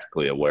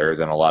tactically aware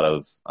than a lot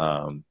of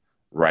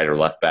right or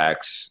left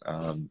backs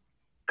kind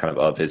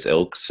of his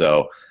ilk.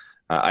 So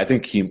I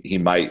think he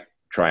might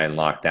try and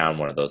lock down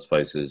one of those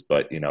places.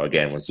 But, you know,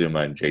 again, with Zuma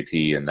and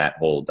JT and that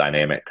whole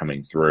dynamic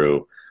coming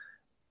through,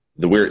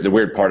 the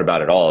weird part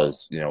about it all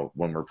is, you know,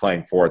 when we're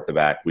playing 4 at the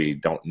back, we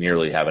don't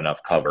nearly have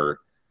enough cover.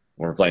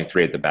 When we're playing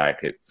 3 at the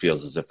back, it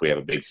feels as if we have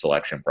a big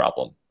selection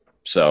problem.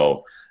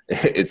 So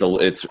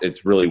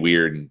it's really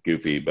weird and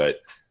goofy. But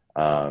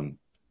Dan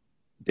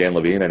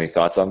Levine, any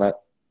thoughts on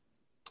that?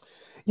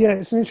 Yeah,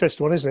 it's an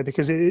interesting one, isn't it?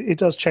 Because it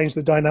does change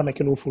the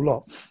dynamic an awful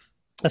lot.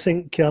 I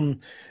think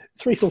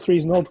 3-4-3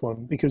 is an odd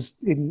one because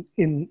in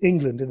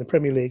England, in the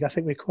Premier League, I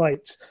think we're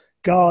quite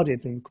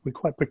guarded and we're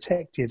quite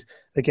protected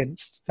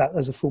against that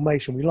as a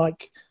formation. We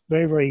like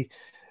very, very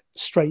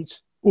straight,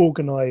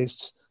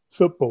 organised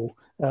football.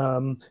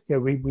 You know,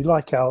 we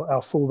like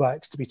our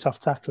fullbacks to be tough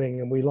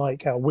tackling, and we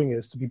like our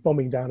wingers to be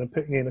bombing down and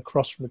putting in a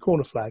cross from the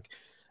corner flag.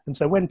 And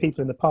so when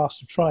people in the past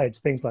have tried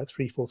things like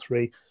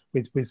 3-4-3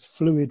 with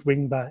fluid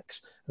wing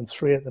backs and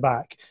 3 at the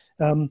back,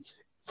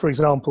 for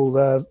example,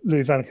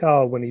 Louis van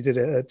Gaal, when he did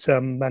it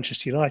at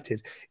Manchester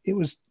United, it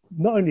was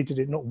not only did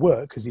it not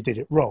work because he did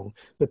it wrong,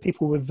 but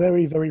people were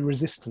very, very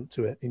resistant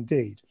to it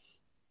indeed.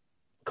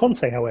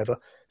 Conte, however,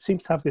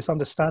 seems to have this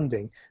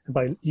understanding, and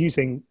by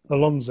using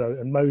Alonso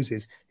and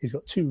Moses, he's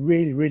got two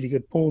really, really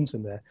good pawns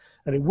in there,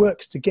 and it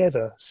works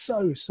together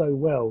so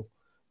well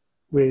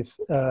with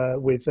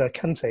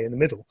Kante in the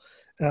middle.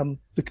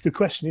 The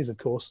question is, of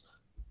course,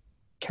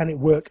 can it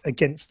work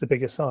against the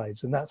bigger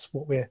sides? And that's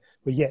what we're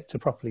yet to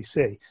properly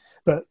see.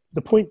 But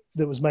the point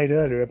that was made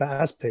earlier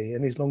about Aspi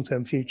and his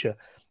long-term future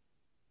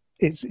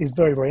is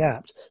very, very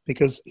apt,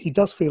 because he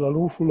does feel an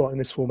awful lot in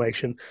this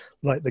formation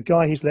like the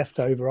guy who's left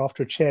over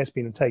after a chair's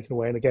been taken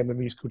away in a game of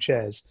musical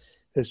chairs.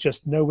 There's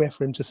just nowhere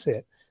for him to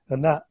sit.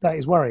 And that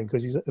is worrying,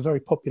 because he's a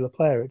very popular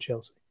player at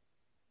Chelsea.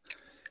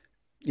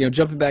 You know,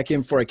 jumping back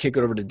in before I kick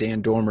it over to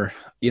Dan Dormer,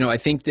 you know, I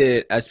think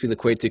that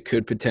Azpilicueta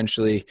could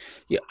potentially,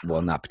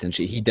 not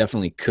potentially, he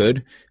definitely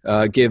could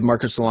give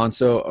Marcos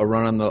Alonso a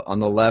run on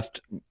the left.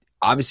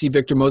 Obviously,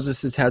 Victor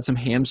Moses has had some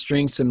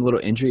hamstring, some little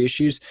injury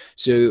issues.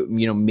 So,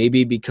 you know,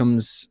 maybe it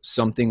becomes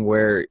something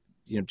where,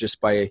 you know, just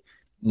by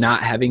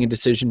not having a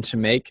decision to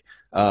make,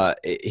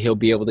 he'll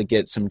be able to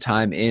get some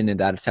time in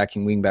that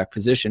attacking wingback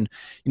position.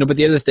 You know, but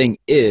the other thing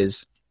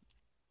is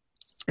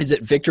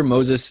that Victor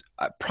Moses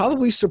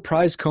probably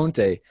surprised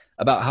Conte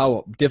about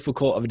how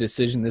difficult of a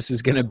decision this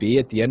is going to be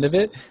at the end of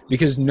it,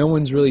 because no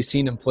one's really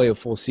seen him play a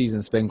full season.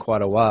 It's been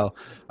quite a while.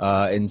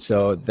 And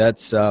so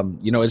that's,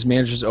 you know, as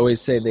managers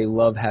always say, they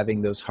love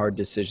having those hard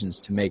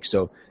decisions to make.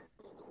 So,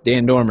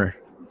 Dan Dormer,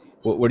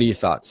 what are your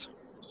thoughts?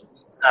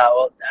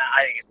 Well,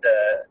 I think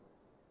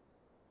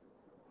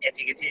if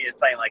he continues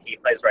playing like he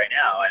plays right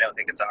now, I don't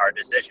think it's a hard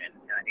decision.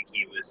 I think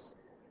he was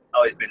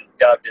always been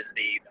dubbed as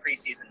the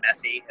preseason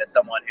Messi, as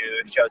someone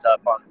who shows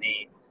up on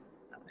the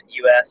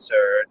U.S.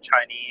 or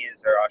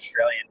Chinese or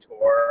Australian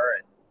tour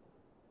and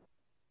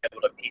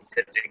able to piece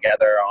it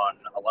together on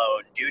a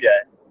loan due to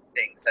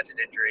things such as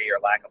injury or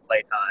lack of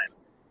play time.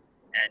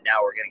 And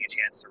now we're getting a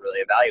chance to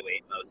really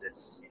evaluate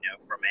Moses, you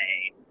know, from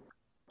a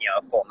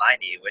full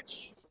 90,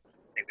 which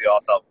I think we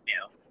all felt, you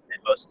know,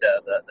 and most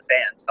of the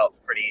fans felt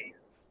pretty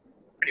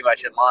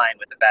much in line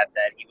with the fact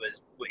that he was,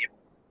 if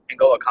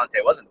N'Golo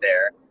Kante wasn't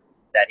there,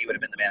 that he would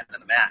have been the man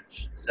of the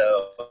match.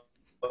 So,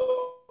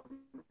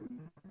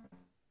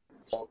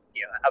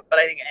 you know, but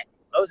I think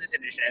Moses,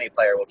 in addition to any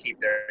player, will keep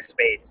their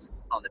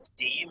space on the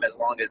team as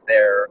long as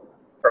their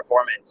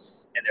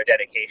performance and their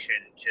dedication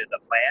to the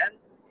plan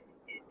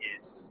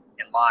is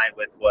in line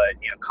with what,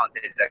 you know,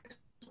 Conte's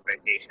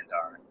expectations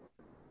are.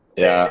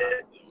 Yeah.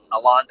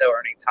 Alonso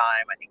earning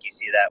time, I think you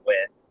see that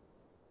with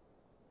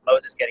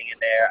Moses getting in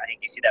there. I think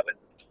you see that with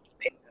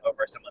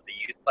over some of the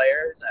youth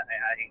players.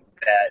 I think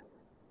that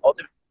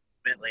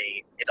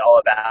ultimately it's all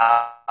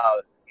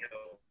about, you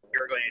know, what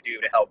you're going to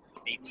do to help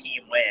the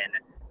team win,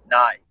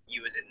 not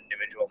you as an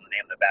individual in the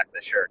name on the back of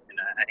the shirt. And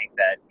I think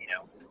that, you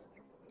know,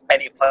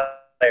 any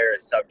player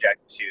is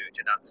subject to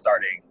not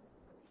starting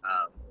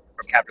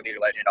from captain, leader,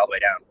 legend all the way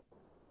down.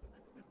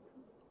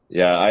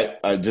 Yeah,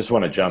 I just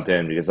want to jump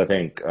in because I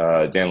think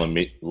Dan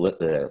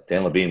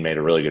Levine made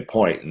a really good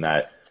point in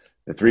that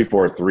the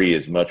 3-4-3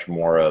 is much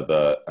more of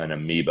an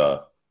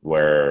amoeba,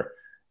 where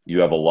you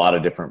have a lot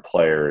of different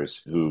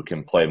players who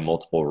can play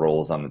multiple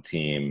roles on the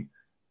team,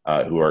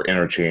 who are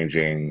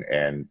interchanging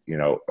and, you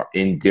know,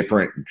 in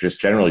different, just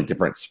generally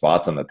different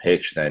spots on the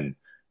pitch than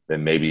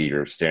maybe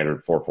your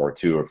standard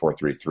 4-4-2 or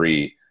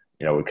 4-3-3,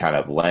 you know, would kind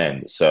of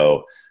lend.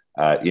 So,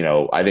 you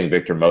know, I think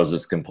Victor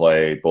Moses can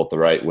play both the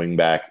right wing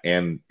back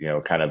and, you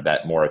know, kind of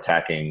that more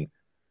attacking,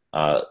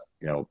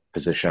 you know,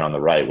 position on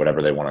the right,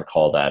 whatever they want to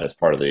call that, as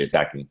part of the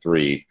attacking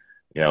three.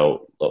 You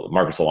know,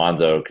 Marcos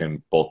Alonso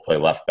can both play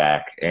left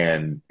back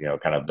and, you know,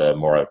 kind of the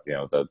more, you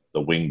know,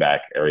 the wing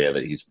back area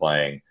that he's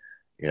playing.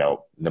 You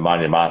know,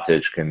 Nemanja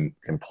Matic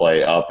can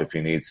play up if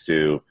he needs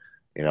to.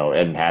 You know,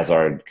 Eden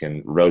Hazard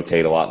can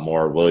rotate a lot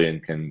more. Willian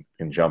can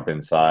jump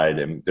inside,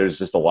 and there's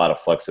just a lot of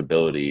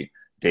flexibility.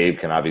 Dave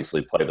can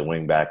obviously play the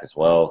wing back as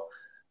well.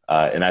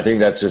 And I think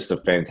that's just a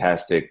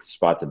fantastic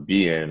spot to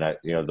be in.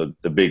 You know,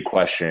 the big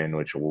question,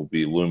 which will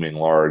be looming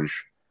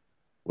large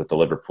with the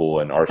Liverpool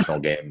and Arsenal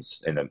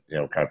games, and, you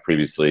know, kind of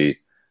previously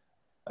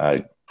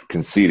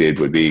conceded,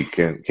 would be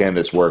can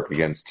this work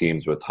against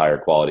teams with higher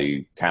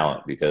quality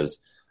talent? Because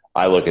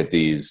I look at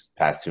these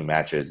past two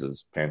matches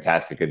as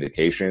fantastic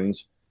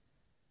indications,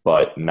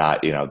 but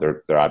not, you know,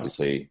 they're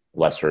obviously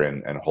Leicester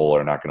and Hull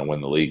are not going to win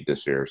the league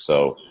this year.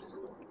 So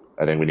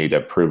I think we need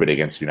to prove it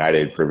against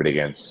United, prove it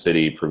against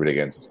City, prove it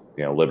against,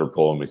 you know,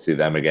 Liverpool, and we see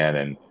them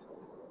again,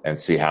 and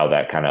see how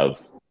that kind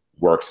of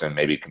works and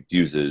maybe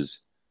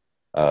confuses,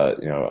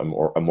 you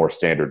know, a more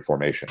standard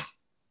formation.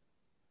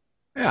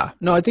 Yeah,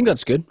 no, I think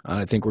that's good.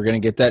 I think we're going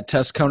to get that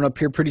test coming up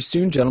here pretty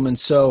soon, gentlemen.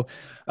 So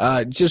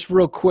just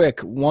real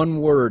quick, one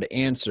word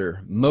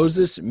answer.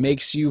 Moses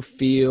makes you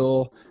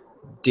feel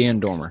Dan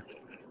Dormer.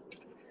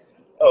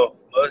 Oh,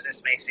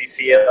 Moses makes me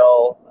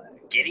feel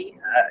giddy.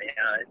 You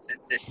know,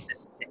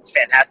 it's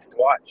fantastic to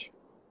watch.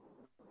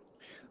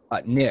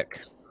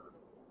 Nick.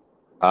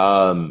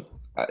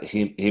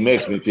 He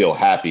makes me feel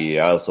happy.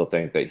 I also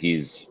think that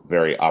he's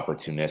very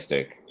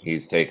opportunistic.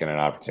 He's taken an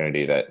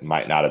opportunity that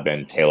might not have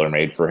been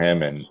tailor-made for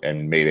him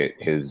and made it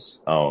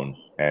his own.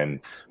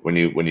 And when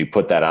you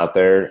put that out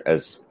there,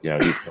 as you know,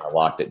 he's kind of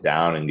locked it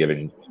down and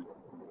giving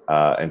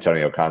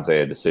Antonio Conte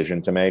a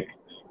decision to make.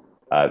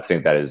 I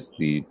think that is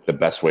the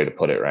best way to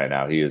put it right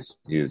now. He is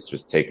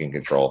just taking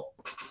control.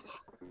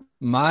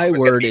 My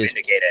word is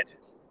vindicated.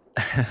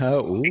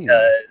 Ooh.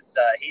 Because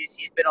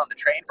he's been on the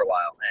train for a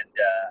while, and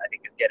I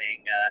think he's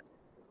getting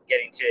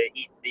to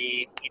eat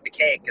the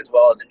cake as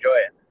well as enjoy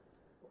it.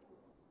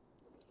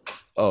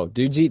 Oh,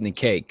 dude's eating the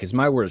cake, because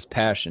my word is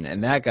passion,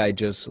 and that guy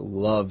just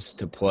loves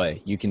to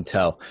play. You can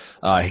tell.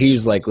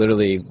 He's like,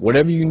 literally,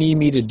 whatever you need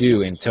me to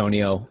do,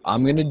 Antonio,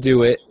 I'm going to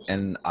do it,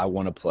 and I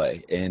want to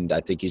play. And I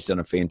think he's done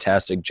a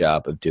fantastic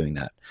job of doing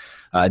that.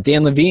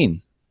 Dan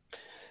Levine.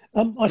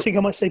 I think I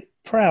might say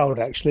proud,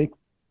 actually,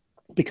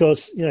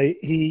 because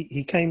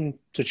he came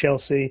to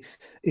Chelsea.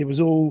 It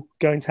was all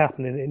going to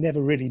happen, and it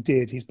never really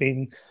did. He's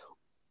been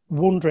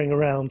wandering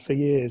around for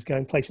years,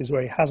 going places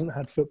where he hasn't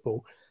had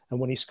football. And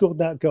when he scored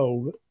that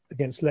goal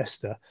against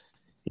Leicester,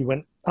 he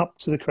went up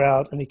to the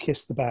crowd and he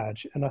kissed the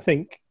badge. And I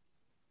think,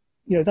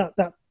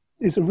 that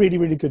is a really,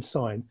 really good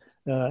sign.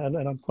 And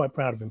I'm quite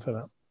proud of him for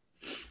that.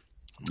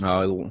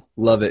 Oh, I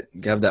love it.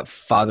 You have that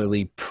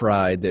fatherly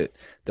pride that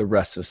the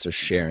rest of us are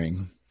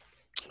sharing.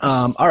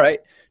 All right.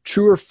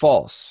 True or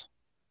false?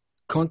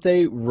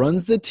 Conte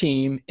runs the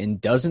team and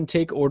doesn't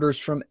take orders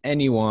from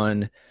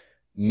anyone,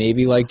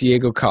 maybe like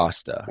Diego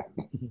Costa.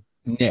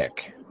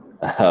 Nick.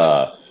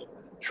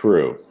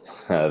 True.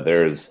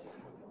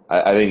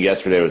 I think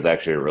yesterday was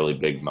actually a really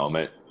big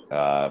moment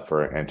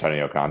for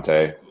Antonio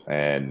Conte,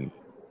 and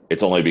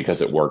it's only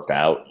because it worked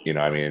out.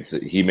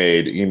 He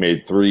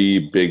made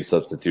 3 big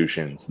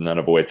substitutions, none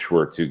of which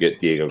were to get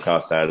Diego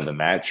Costa out of the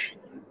match.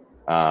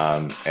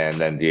 And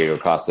then Diego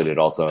Costa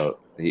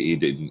he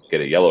didn't get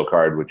a yellow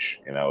card,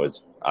 which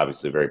is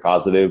obviously very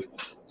positive.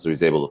 So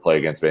he's able to play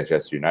against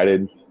Manchester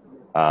United.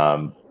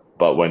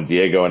 But when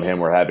Diego and him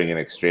were having an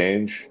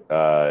exchange,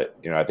 I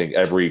think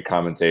every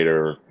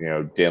commentator,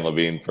 Dan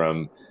Levine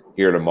from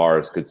here to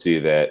Mars, could see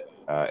that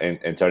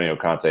Antonio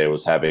Conte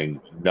was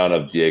having none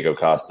of Diego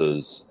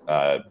Costa's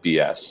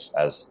BS,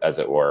 as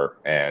it were.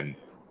 And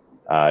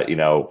in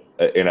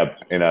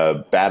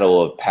a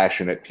battle of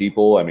passionate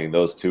people, I mean,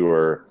 those two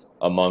are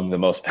among the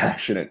most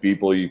passionate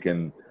people you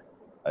can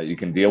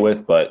deal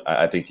with. But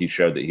I think he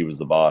showed that he was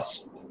the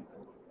boss.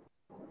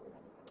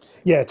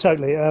 Yeah,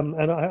 totally.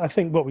 And I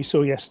think what we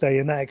saw yesterday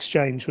in that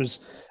exchange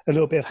was a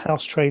little bit of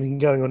house training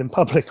going on in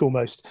public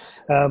almost.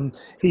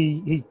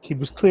 He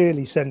was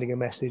clearly sending a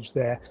message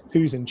there,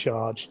 who's in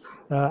charge.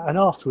 And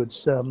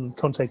afterwards,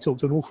 Conte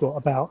talked an awful lot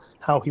about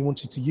how he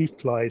wanted to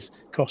utilise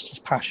Costa's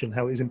passion,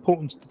 how it was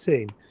important to the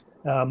team,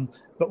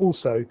 but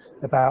also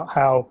about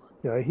how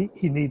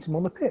he needs him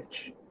on the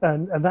pitch.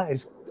 And that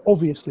is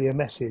obviously a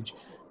message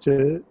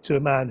to a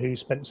man who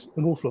spent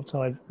an awful lot of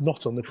time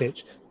not on the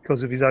pitch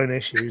because of his own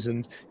issues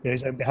and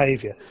his own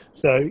behaviour.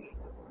 So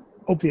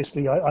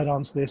obviously I'd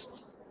answer this.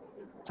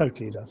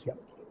 Totally he does, yeah.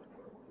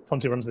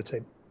 Conte runs the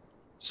team.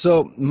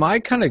 So my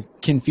kind of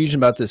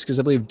confusion about this, because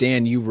I believe,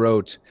 Dan, you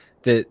wrote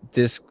that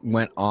this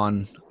went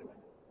on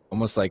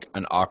almost like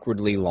an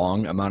awkwardly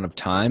long amount of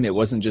time. It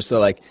wasn't just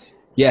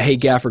yeah, hey,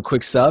 Gaffer,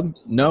 quick sub.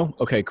 No?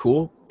 Okay,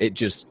 cool. It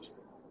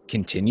just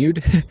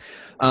continued.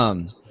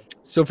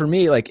 So for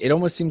me, it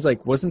almost seems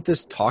like, wasn't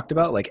this talked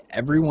about?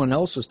 Everyone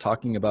else was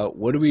talking about,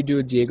 what do we do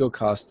with Diego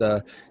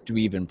Costa? Do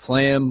we even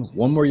play him?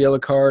 One more yellow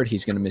card,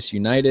 he's going to miss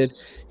United.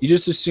 You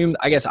just assumed,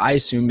 I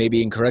assumed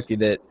maybe incorrectly,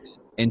 that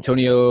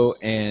Antonio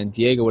and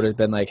Diego would have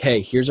been like,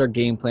 hey, here's our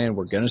game plan.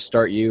 We're going to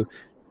start you.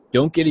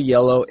 Don't get a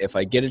yellow. If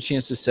I get a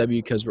chance to sub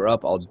you because we're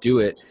up, I'll do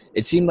it.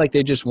 It seemed like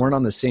they just weren't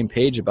on the same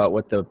page about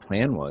what the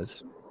plan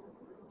was.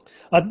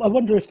 I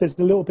wonder if there's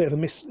a little bit of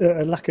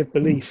a lack of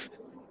belief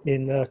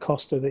in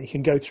Costa that he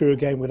can go through a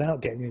game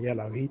without getting a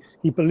yellow.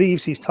 He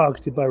believes he's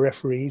targeted by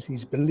referees. He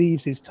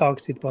believes he's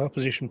targeted by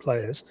opposition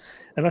players.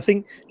 And I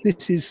think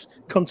this is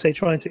Conte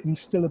trying to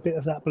instill a bit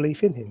of that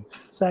belief in him,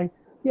 saying,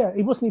 yeah,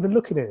 he wasn't even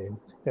looking at him.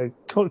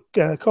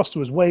 Costa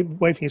was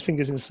waving his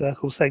fingers in a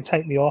circle, saying,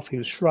 take me off. He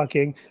was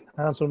shrugging,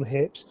 hands on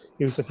hips.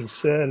 He was looking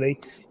surly.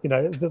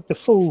 The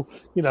full,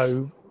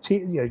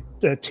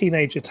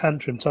 teenager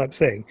tantrum type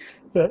thing.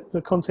 But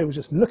Conte was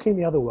just looking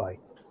the other way.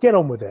 Get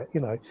on with it,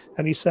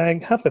 And he's saying,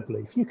 have the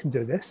belief, you can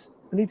do this.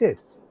 And he did.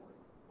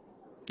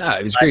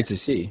 It was great to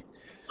see.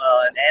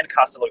 Well, and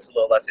Costa looks a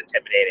little less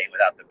intimidating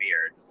without the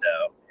beard. So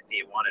if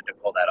he wanted to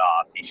pull that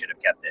off, he should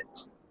have kept it.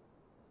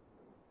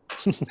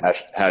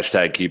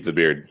 Hashtag keep the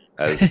beard,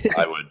 as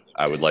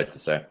I would like to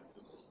say.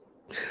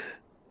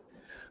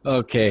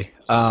 Okay.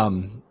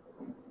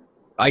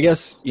 I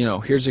guess,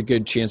 here's a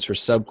good chance for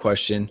sub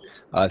question.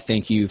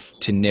 Thank you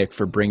to Nick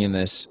for bringing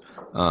this,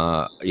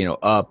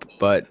 up.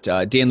 But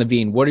Dan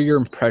Levine, what are your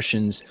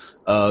impressions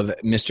of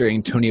Mr.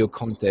 Antonio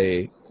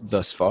Conte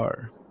thus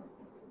far?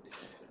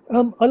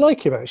 I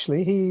like him,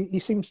 actually. He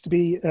seems to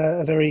be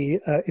a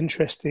very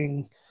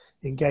interesting,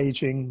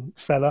 engaging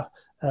fella.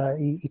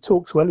 He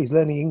talks well. He's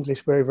learning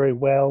English very, very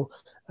well.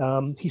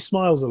 He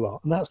smiles a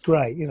lot, and that's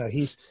great.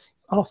 He's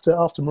after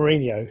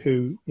Mourinho,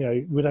 who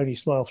would only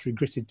smile through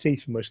gritted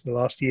teeth for most of the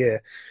last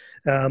year.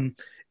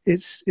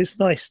 it's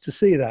nice to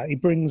see that. He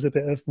brings a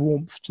bit of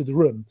warmth to the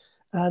room.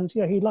 And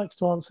he likes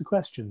to answer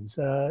questions.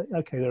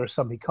 Okay, there are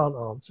some he can't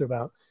answer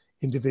about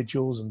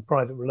individuals and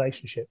private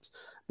relationships.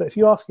 But if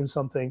you ask him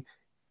something,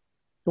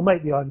 he'll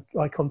make the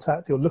eye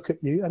contact, he'll look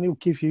at you, and he'll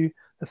give you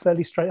a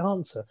fairly straight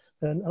answer.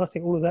 And I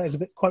think all of that is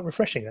quite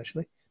refreshing,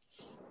 actually.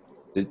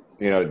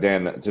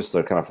 Dan, just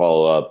to kind of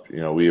follow up,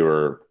 we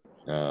were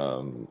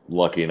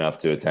lucky enough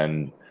to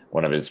attend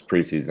one of his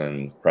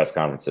preseason press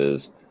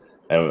conferences.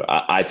 And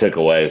I took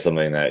away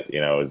something that,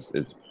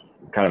 is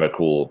kind of a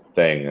cool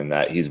thing, and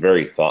that he's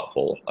very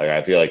thoughtful. Like,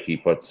 I feel like he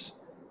puts,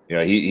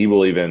 he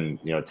will even,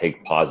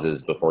 take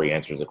pauses before he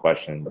answers a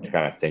question to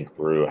kind of think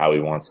through how he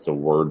wants to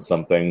word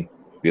something,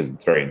 because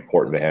it's very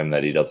important to him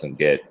that he doesn't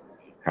get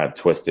kind of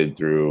twisted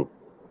through,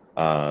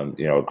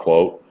 a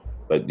quote.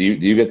 But do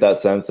you get that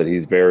sense that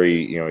he's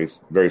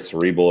he's very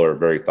cerebral or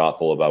very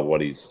thoughtful about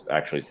what he's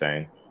actually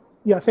saying?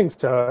 Yeah, I think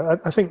so.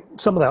 I think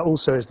some of that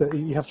also is that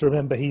you have to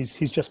remember he's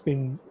just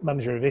been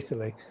manager of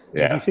Italy.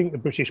 Yeah. If you think the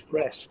British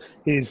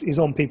press is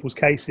on people's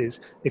cases,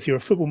 if you're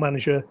a football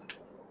manager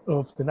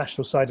of the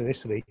national side in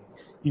Italy,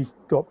 you've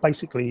got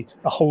basically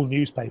a whole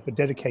newspaper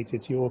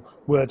dedicated to your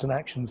words and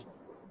actions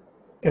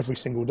every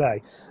single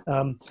day.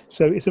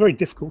 So it's a very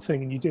difficult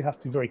thing, and you do have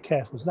to be very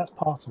careful. So that's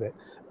part of it.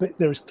 But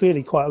there is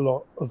clearly quite a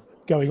lot of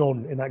going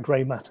on in that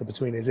grey matter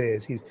between his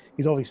ears.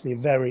 He's obviously a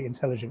very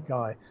intelligent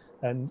guy.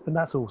 And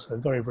that's also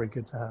very, very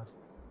good to have.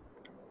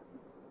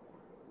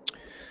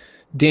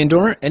 Dan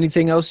Dormer,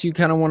 anything else you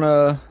kind of want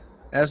to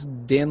ask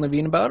Dan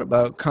Levine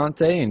about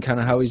Conte and kind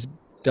of how he's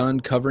done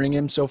covering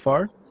him so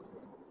far?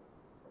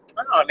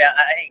 I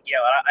think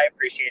I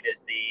appreciate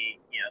is the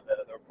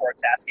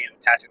reports asking him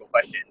tactical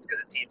questions, because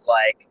it seems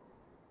like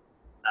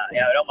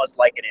I'd almost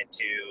liken it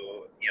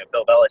to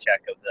Bill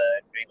Belichick of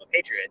the New England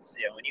Patriots.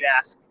 When you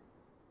ask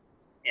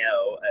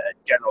a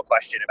general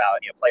question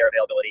about player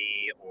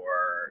availability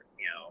or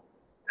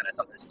kind of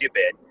something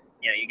stupid,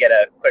 you get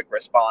a quick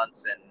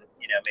response and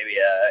maybe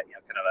a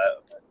kind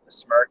of a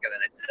smirk, and then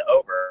it's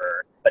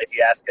over. But if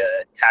you ask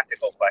a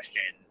tactical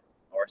question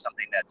or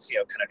something that's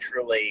kind of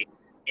truly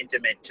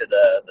intimate to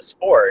the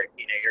sport,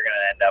 you're going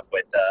to end up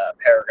with a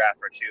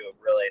paragraph or two of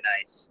really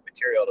nice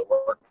material to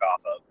work off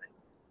of. And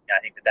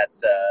I think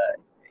that's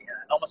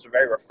almost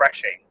very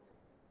refreshing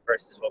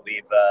versus what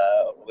we've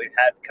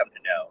had come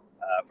to know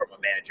from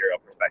a managerial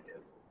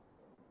perspective.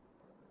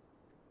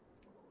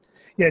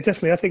 Yeah,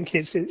 definitely. I think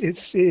it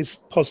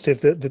is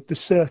positive that the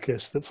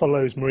circus that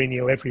follows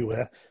Mourinho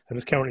everywhere and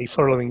is currently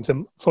following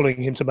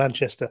him to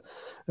Manchester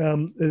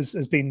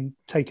has been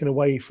taken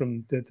away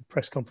from the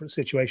press conference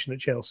situation at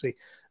Chelsea,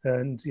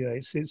 and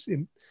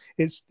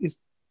it's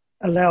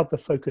allowed the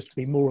focus to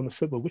be more on the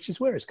football, which is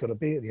where it's got to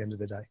be at the end of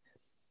the day.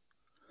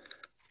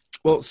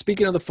 Well,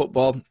 speaking of the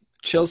football,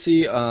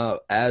 Chelsea,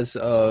 as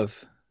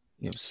of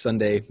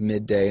Sunday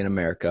midday in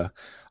America,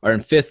 are in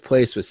 5th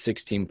place with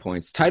 16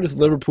 points, tied with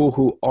Liverpool,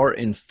 who are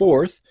in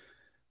 4th,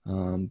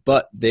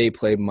 but they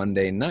play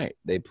Monday night.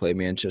 They play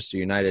Manchester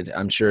United,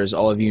 I'm sure, as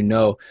all of you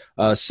know.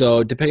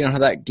 So depending on how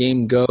that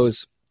game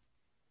goes,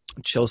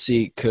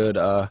 Chelsea could,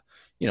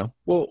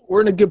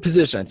 we're in a good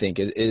position, I think,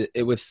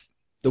 with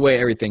the way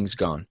everything's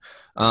gone.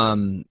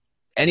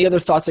 Any other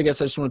thoughts? I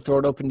guess I just want to throw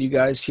it open to you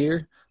guys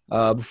here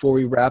before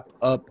we wrap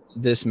up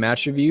this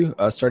match review,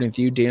 starting with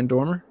you, Dan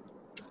Dormer.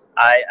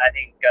 I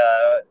think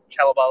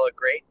Chalobah looked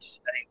great.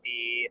 I think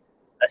the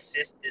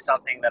assist is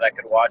something that I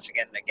could watch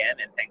again and again,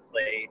 and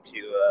thankfully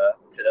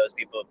to those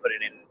people who put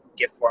it in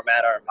GIF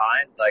format or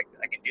Vines, I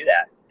can do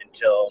that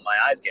until my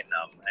eyes get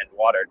numb and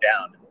watered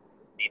down and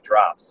need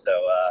drops. So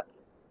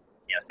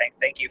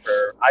thank you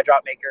for eye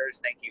drop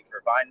makers, thank you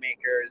for Vine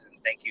makers, and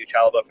thank you,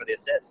 Chalobah, for the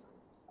assist.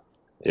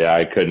 Yeah,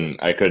 I couldn't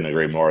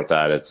agree more with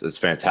that. It's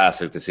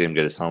fantastic to see him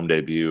get his home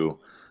debut.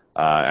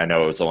 I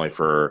know it was only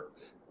for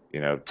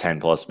 10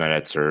 plus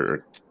minutes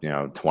or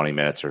 20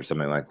 minutes or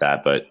something like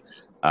that. But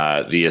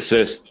the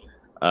assist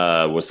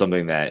was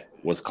something that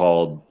was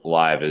called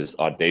live as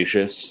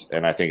audacious.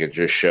 And I think it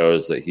just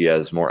shows that he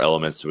has more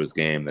elements to his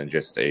game than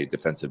just a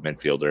defensive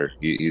midfielder.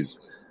 He's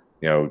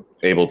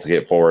able to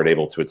get forward,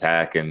 able to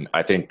attack, and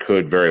I think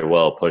could very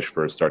well push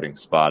for a starting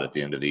spot at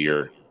the end of the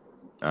year.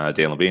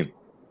 Dan Levine.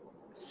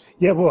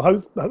 Yeah,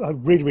 well, I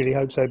really, really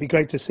hope so. It'd be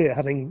great to see it,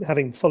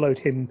 having followed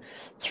him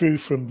through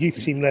from youth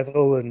team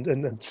level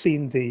and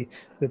seen the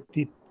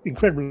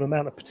incredible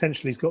amount of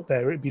potential he's got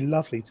there. It'd be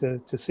lovely to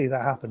see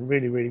that happen.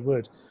 Really, really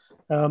would.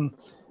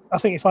 I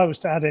think if I was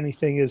to add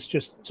anything as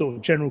just sort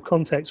of general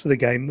context for the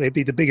game, it'd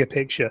be the bigger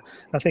picture.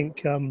 I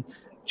think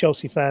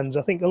Chelsea fans,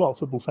 I think a lot of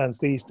football fans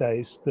these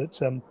days,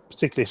 but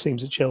particularly it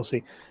seems at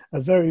Chelsea,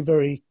 are very,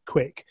 very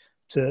quick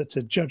to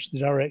judge the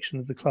direction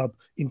of the club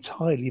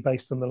entirely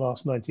based on the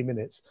last 90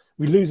 minutes.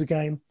 We lose a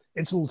game,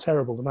 it's all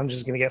terrible. The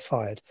manager's going to get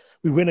fired.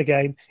 We win a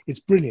game, it's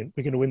brilliant.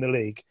 We're going to win the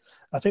league.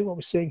 I think what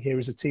we're seeing here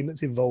is a team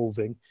that's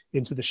evolving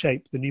into the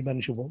shape the new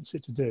manager wants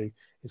it to do.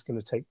 It's going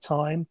to take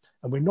time,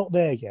 and we're not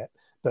there yet,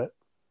 but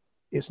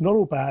it's not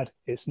all bad.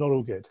 It's not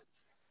all good.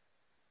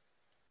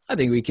 I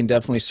think we can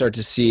definitely start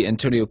to see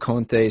Antonio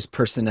Conte's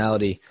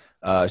personality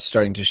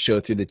starting to show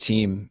through the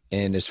team.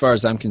 And as far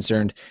as I'm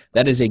concerned,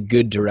 that is a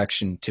good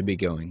direction to be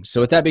going.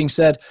 So with that being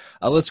said,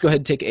 let's go ahead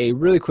and take a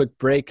really quick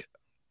break.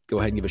 Go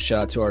ahead and give a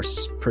shout out to our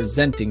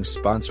presenting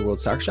sponsor, World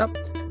Soccer Shop.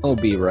 I'll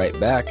be right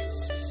back.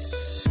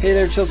 Hey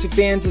there, Chelsea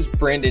fans, it's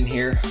Brandon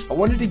here. I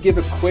wanted to give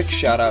a quick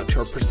shout out to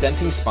our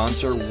presenting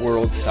sponsor,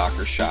 World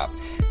Soccer Shop.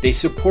 They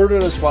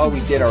supported us while we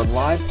did our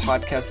live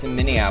podcast in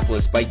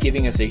Minneapolis by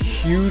giving us a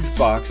huge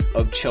box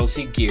of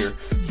Chelsea gear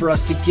for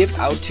us to give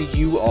out to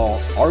you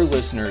all, our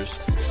listeners.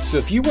 So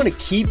if you want to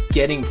keep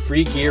getting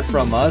free gear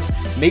from us,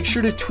 make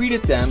sure to tweet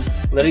at them,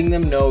 letting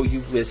them know you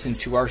listened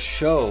to our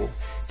show.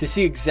 To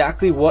see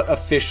exactly what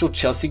official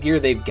Chelsea gear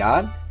they've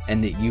got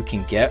and that you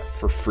can get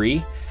for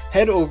free,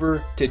 head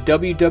over to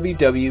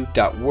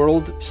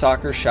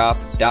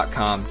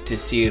www.worldsoccershop.com to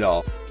see it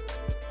all.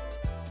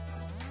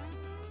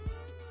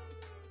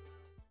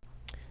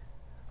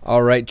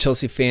 All right,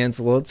 Chelsea fans,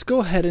 let's go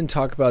ahead and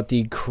talk about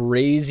the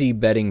crazy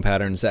betting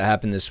patterns that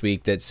happened this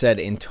week that said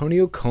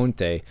Antonio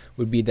Conte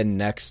would be the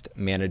next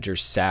manager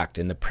sacked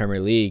in the Premier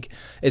League.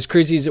 As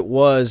crazy as it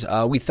was,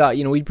 we thought,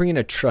 we'd bring in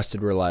a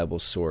trusted, reliable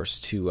source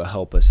to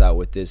help us out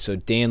with this. So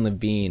Dan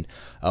Levine,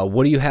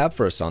 what do you have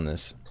for us on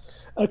this?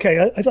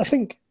 Okay, I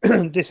think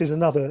this is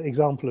another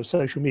example of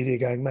social media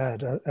going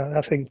mad.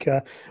 I think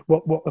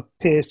what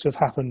appears to have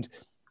happened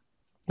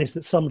is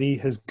that somebody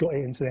has got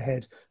it into their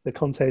head that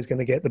Conte is going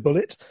to get the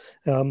bullet.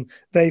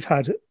 They've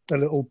had a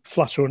little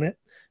flutter on it.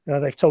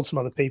 They've told some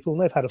other people,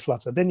 and they've had a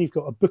flutter. Then you've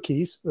got a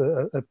bookies,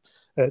 a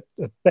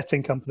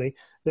betting company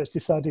that's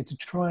decided to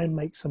try and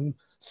make some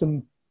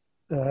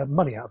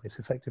money out of this.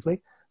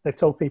 Effectively, they've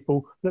told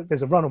people, look,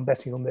 there's a run on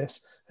betting on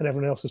this, and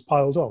everyone else has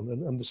piled on,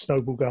 and the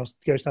snowball goes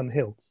down the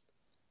hill.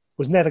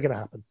 Was never going to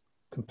happen.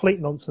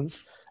 Complete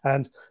nonsense.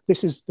 And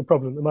this is the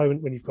problem at the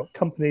moment when you've got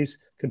companies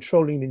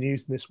controlling the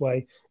news in this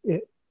way.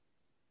 You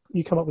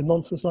come up with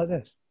nonsense like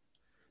this.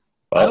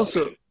 Well, I was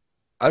going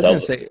to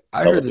say,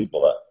 I heard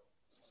people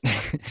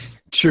that.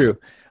 True.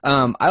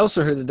 I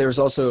also heard that there was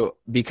also,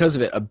 because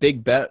of it, a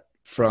big bet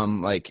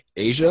from like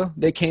Asia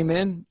that came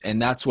in,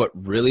 and that's what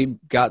really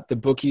got the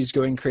bookies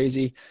going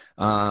crazy.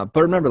 But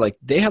remember, like,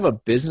 they have a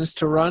business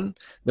to run.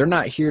 They're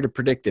not here to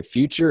predict the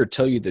future or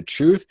tell you the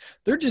truth.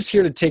 They're just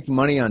here to take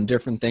money on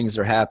different things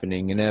that are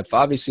happening. And if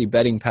obviously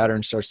betting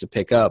pattern starts to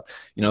pick up,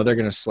 they're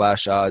going to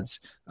slash odds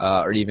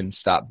or even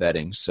stop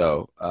betting.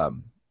 So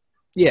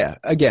yeah,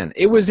 again,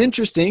 it was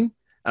interesting.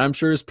 I'm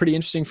sure it was pretty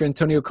interesting for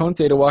Antonio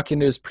Conte to walk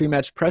into his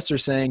pre-match presser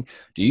saying,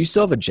 "Do you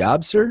still have a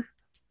job, sir?"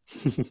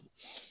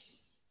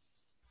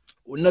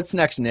 What's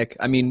next, Nick?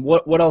 I mean,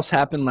 what else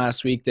happened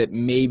last week that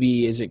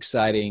maybe is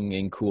exciting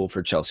and cool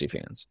for Chelsea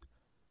fans?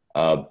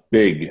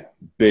 Big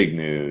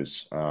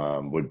news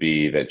would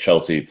be that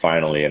Chelsea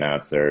finally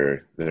announced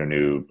their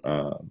new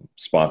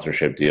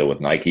sponsorship deal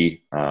with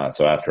Nike.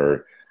 So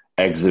after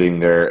exiting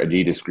their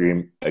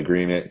Adidas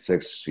agreement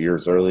 6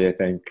 years early, I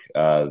think,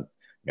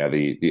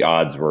 the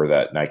odds were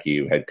that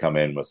Nike had come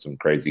in with some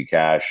crazy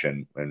cash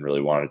and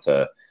really wanted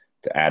to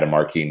add a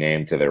marquee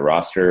name to their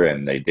roster,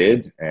 and they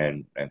did,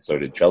 and so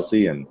did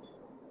Chelsea. And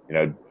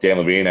Dan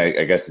Levine,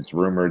 I guess it's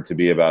rumored to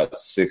be about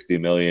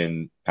 £60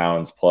 million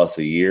plus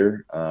a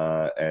year,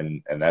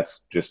 and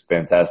that's just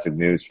fantastic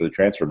news for the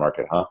transfer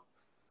market, huh?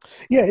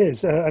 Yeah, it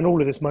is, and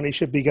all of this money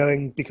should be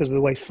going, because of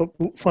the way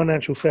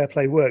financial fair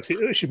play works,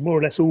 it should more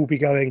or less all be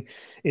going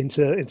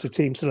into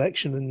team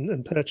selection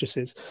and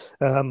purchases.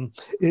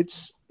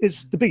 It's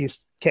the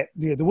biggest kept,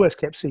 the worst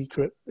kept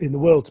secret in the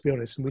world, to be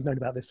honest, and we've known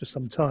about this for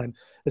some time.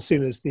 As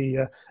soon as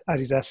the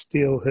Adidas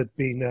deal had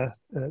been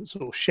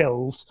sort of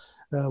shelved,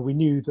 we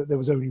knew that there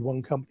was only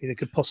one company that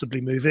could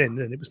possibly move in,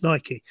 and it was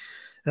Nike.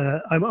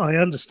 I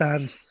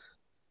understand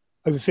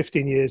over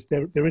 15 years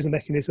there is a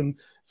mechanism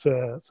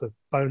for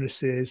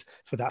bonuses,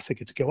 for that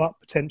figure to go up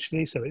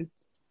potentially. So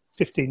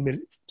 60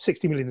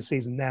 million a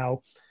season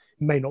now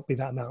may not be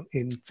that amount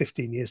in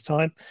 15 years'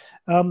 time.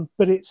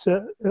 But it's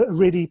a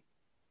really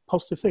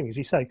positive thing, as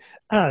you say.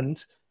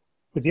 And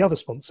with the other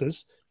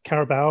sponsors,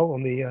 Carabao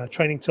on the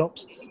training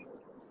tops,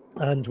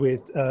 and with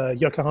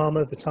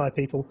Yokohama, the tyre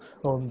people,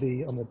 on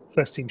the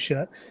first team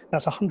shirt,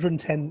 that's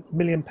 £110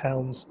 million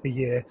a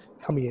year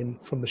coming in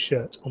from the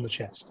shirt on the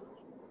chest.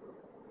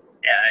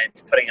 Yeah, it's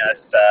putting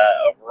us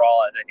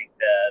overall at, I think,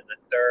 the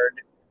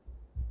third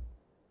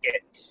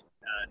hit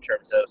in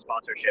terms of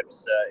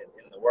sponsorships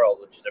in the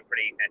world, which is a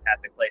pretty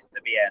fantastic place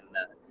to be in.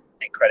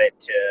 And credit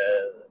to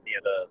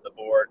the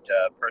board,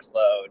 to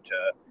Purslow,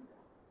 to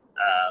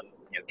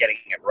getting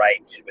it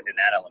right within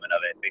that element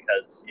of it,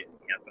 because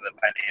for the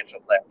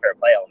financial fair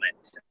play element,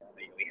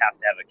 we have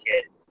to have a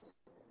kid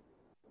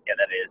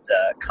that is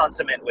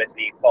consummate with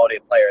the quality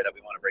of player that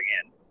we want to bring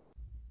in.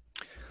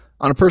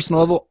 On a personal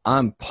level,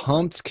 I'm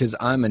pumped because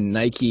I'm a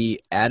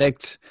Nike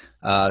addict.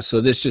 So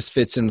this just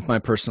fits in with my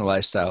personal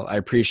lifestyle. I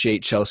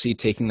appreciate Chelsea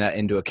taking that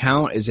into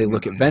account as they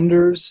look at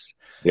vendors.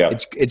 Yeah,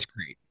 it's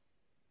great.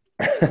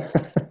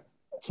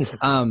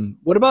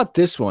 What about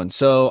this one?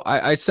 So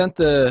I sent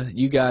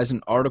you guys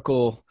an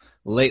article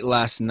late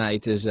last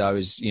night as I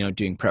was,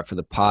 doing prep for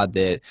the pod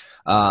that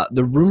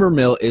the rumor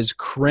mill is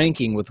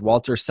cranking with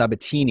Walter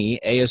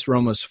Sabatini, AS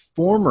Roma's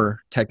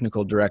former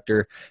technical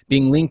director,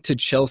 being linked to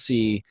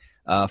Chelsea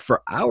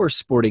for our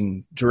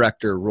sporting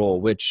director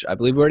role, which I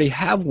believe we already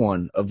have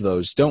one of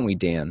those, don't we,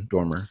 Dan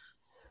Dormer?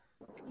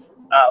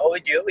 Well, we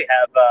do. We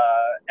have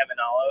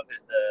Emanalo,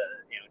 who's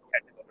the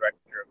technical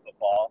director of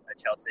football at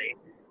Chelsea,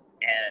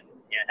 and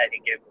I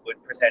think it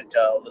would present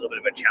a little bit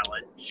of a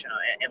challenge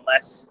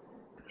unless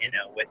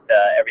with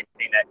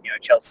everything that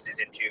Chelsea's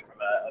into from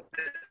a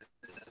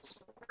business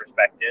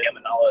perspective.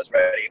 Emanalo is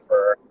ready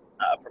for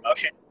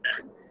promotion.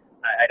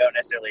 I don't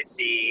necessarily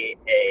see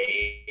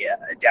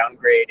a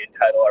downgrade in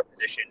title or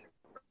position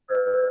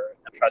for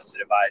a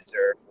trusted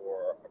advisor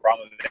for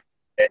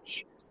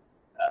Abramovich.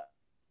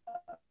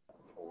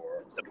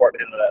 For support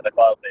within the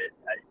club,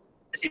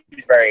 it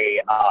seems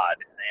very odd.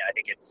 I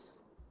think it's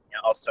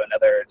also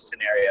another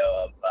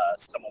scenario of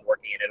someone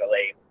working in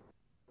Italy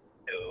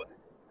who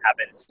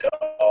happens to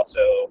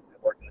also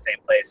work in the same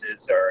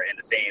places or in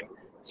the same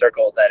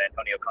circles that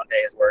Antonio Conte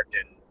has worked,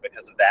 and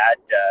because of that,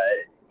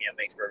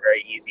 makes for a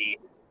very easy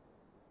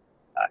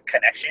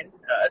connection,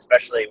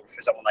 especially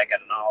for someone like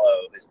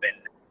Emanalo, who's been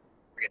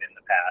in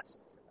the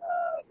past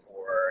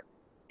for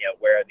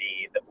where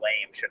the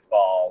blame should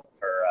fall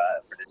for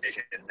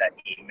decisions that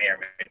he may or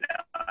may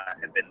not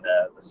have been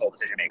the sole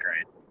decision maker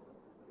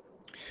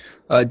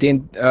in.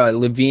 Dan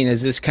Levine,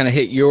 has this kind of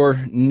hit your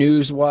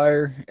news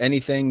wire?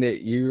 Anything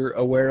that you're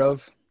aware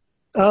of?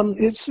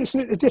 It's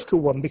a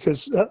difficult one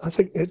because I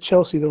think at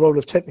Chelsea the role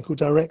of technical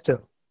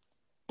director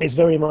is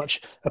very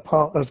much a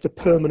part of the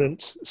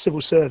permanent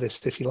civil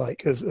service, if you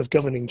like, of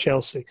governing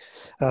Chelsea.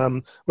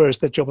 Whereas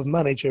the job of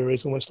manager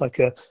is almost like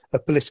a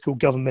political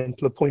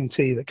governmental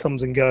appointee that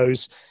comes and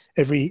goes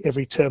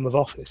every term of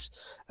office.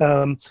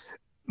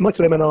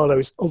 Michael Emanalo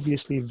is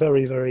obviously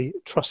very, very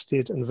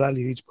trusted and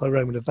valued by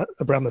Roman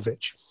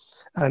Abramovich.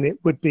 And it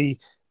would be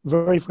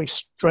very, very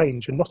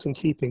strange and not in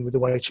keeping with the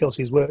way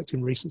Chelsea has worked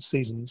in recent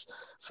seasons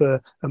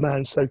for a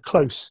man so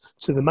close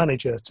to the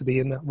manager to be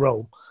in that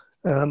role.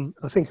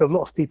 I think a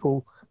lot of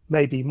people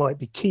maybe might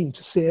be keen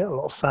to see it, a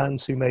lot of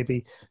fans who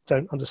maybe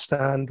don't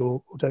understand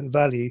or don't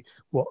value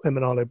what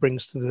Emanalo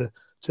brings to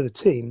the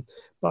team.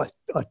 But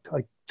I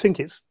think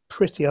it's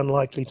pretty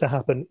unlikely to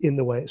happen in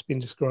the way it's been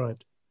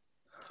described.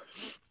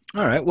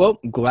 All right. Well,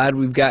 glad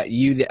we've got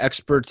you, the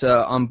expert,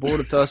 on board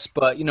with us.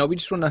 But, we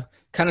just want to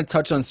kind of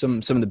touch on some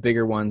of the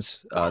bigger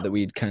ones that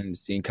we'd kind of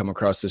seen come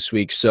across this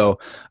week. So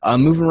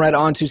moving right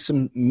on to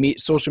some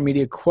social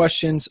media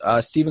questions.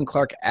 Stephen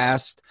Clark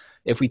asked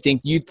if we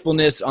think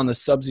youthfulness on the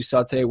subs we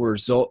saw today were a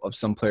result of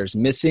some players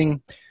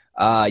missing.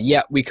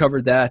 Yeah, we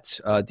covered that.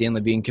 Dan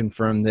Levine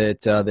confirmed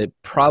that they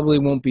probably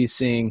won't be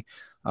seeing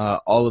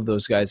all of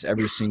those guys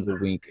every single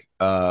week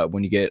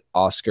when you get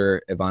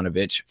Oscar,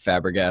 Ivanovic,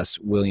 Fabregas,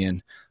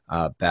 Willian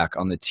back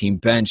on the team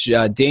bench.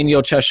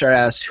 Daniel Cheshire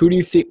asked,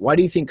 why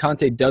do you think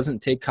Conte doesn't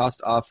take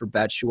Costa off for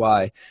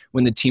Batshuayi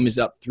when the team is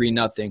up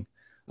 3-0?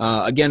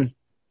 Again,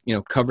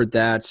 covered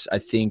that. I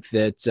think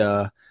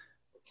that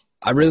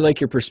I really like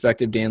your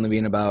perspective, Dan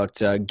Levine, about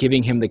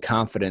giving him the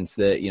confidence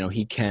that,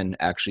 he can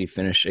actually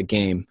finish a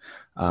game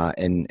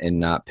and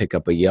not pick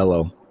up a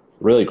yellow.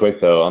 Really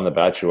quick, though, on the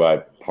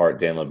Batshuayi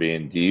part, Dan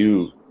Levine, do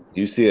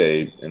you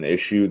see an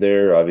issue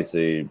there?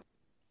 Obviously,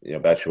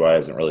 Batshuayi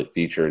hasn't really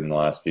featured in the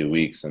last few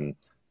weeks, and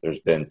there's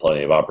been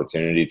plenty of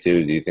opportunity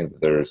to. Do you think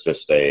that there's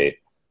just a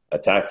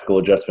tactical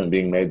adjustment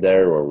being made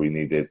there, or we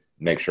need to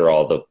make sure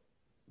all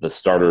the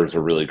starters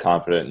are really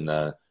confident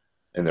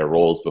in their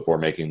roles before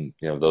making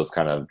those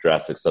kind of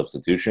drastic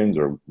substitutions?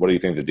 Or what do you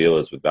think the deal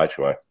is with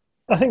Batshuayi?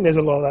 I think there's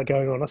a lot of that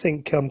going on. I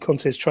think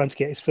Conte is trying to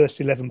get his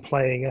first 11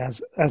 playing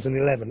as an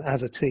 11,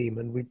 as a team,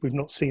 and we've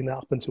not seen that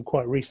up until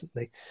quite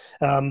recently.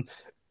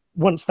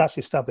 Once that's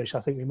established,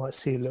 I think we might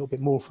see a little bit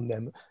more from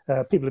them.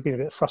 People have been a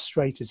bit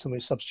frustrated. Some of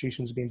the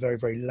substitutions have been very,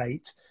 very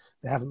late.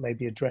 They haven't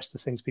maybe addressed the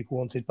things people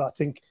wanted. But I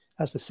think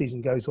as the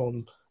season goes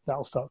on,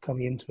 that'll start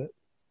coming into it.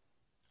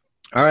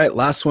 All right,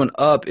 last one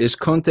up is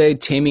Conte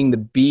taming the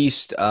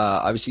beast.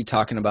 Obviously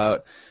talking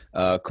about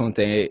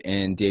Conte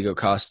and Diego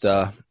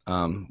Costa,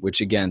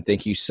 which again,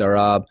 thank you,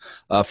 Sarab,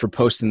 for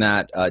posting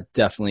that.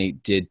 Definitely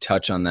did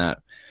touch on that.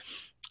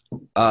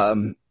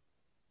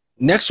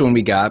 Next one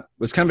we got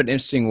was kind of an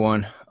interesting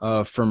one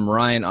from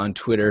Ryan on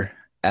Twitter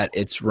at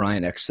It's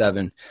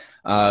RyanX7.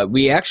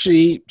 We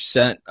actually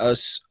sent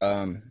us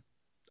a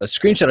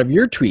screenshot of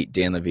your tweet,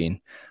 Dan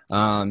Levine,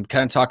 kind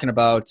of talking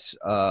about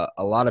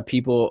a lot of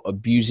people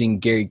abusing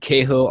Gary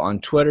Cahill on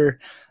Twitter.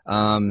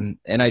 And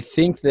I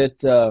think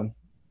that,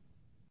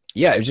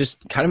 it was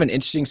just kind of an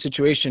interesting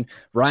situation.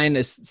 Ryan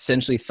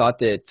essentially thought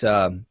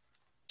that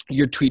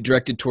your tweet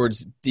directed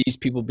towards these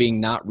people being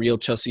not real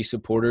Chelsea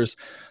supporters.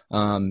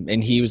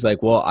 And he was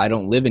like, well, I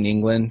don't live in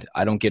England.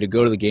 I don't get to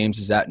go to the games.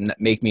 Does that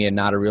make me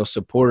not a real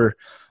supporter?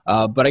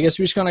 But I guess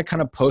we're just going to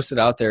kind of post it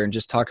out there and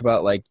just talk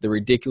about like the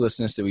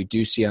ridiculousness that we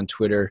do see on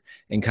Twitter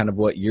and kind of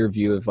what your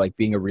view of like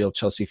being a real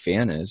Chelsea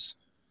fan is.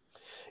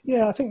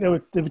 Yeah, I think there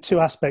were two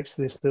aspects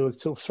to this that were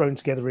sort of thrown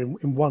together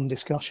in one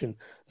discussion.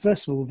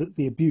 First of all,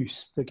 the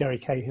abuse that Gary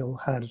Cahill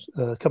had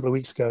a couple of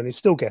weeks ago and is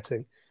still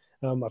getting.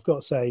 I've got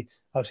to say,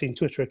 I've seen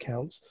Twitter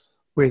accounts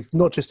with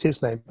not just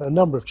his name, but a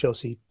number of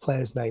Chelsea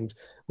players named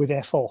with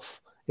F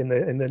off in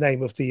the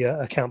name of the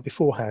account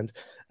beforehand.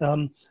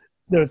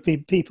 There have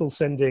been people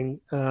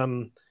sending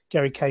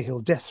Gary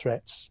Cahill death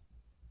threats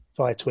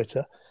via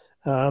Twitter.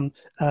 And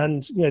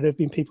there have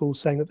been people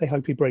saying that they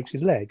hope he breaks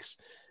his legs.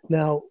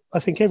 Now,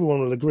 I think everyone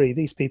will agree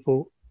these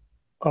people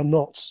are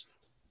not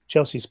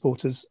Chelsea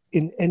supporters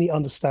in any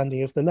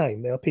understanding of the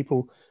name. They are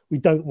people we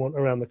don't want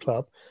around the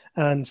club.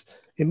 And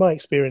in my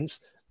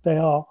experience, they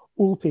are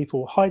all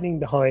people hiding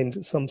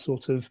behind some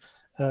sort of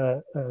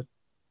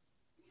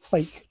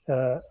fake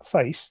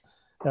face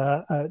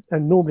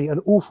and normally an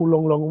awful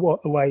long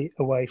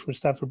way from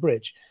Stamford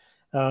Bridge.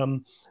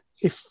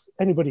 If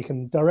anybody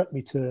can direct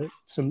me to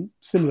some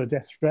similar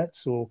death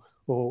threats or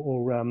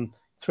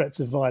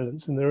threats of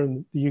violence and they're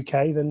in the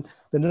UK, then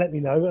let me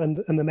know and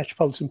the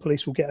Metropolitan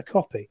Police will get a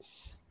copy.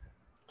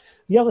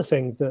 The other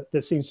thing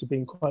that seems to have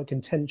been quite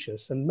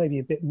contentious and maybe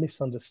a bit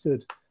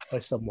misunderstood by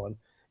someone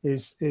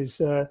is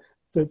the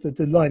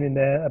line in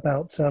there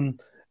about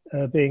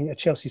being a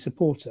Chelsea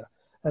supporter.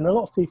 And a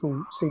lot of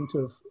people seem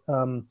to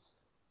have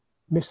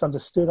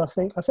misunderstood, I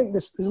think. I think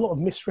there's a lot of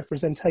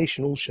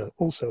misrepresentation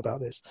also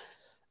about this.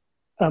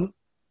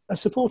 A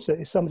supporter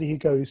is somebody who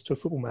goes to a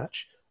football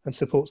match and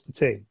supports the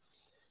team.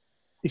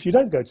 If you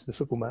don't go to the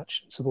football match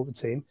and support the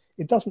team,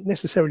 it doesn't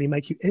necessarily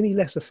make you any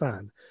less a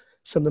fan.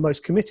 Some of the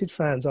most committed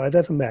fans I've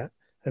ever met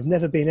have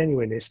never been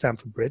anywhere near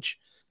Stamford Bridge.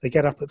 They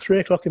get up at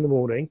 3:00 in the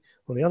morning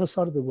on the other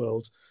side of the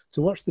world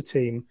to watch the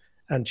team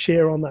and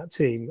cheer on that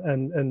team.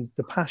 And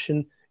the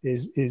passion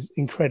is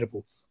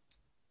incredible.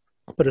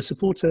 But a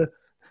supporter,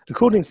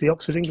 according to the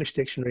Oxford English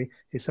Dictionary,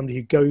 is somebody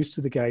who goes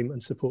to the game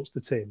and supports the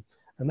team.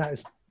 And that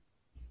is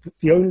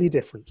the only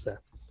difference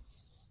there.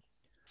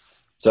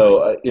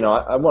 So,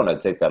 I want to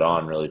take that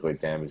on really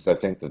quick, Dan, because I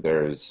think that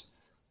there's,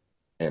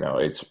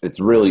 it's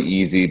really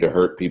easy to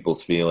hurt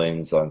people's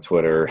feelings on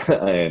Twitter.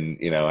 And,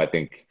 I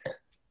think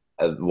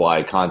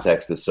why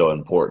context is so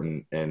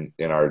important in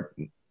our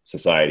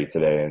society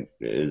today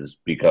is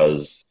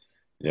because,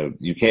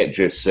 you can't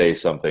just say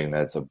something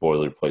that's a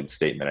boilerplate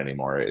statement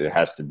anymore. It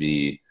has to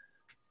be,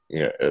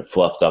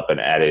 fluffed up and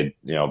added,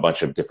 a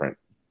bunch of different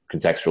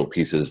contextual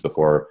pieces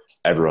before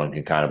everyone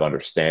can kind of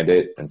understand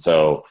it. And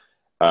so,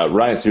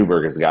 Ryan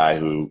Stuberg is a guy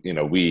who,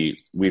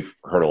 we've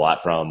heard a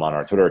lot from on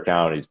our Twitter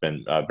account. He's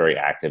been very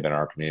active in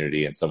our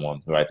community and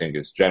someone who I think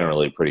is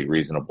generally pretty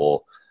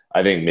reasonable.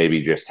 I think maybe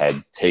just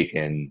had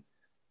taken,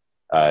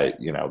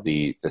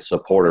 the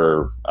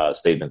supporter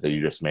statement that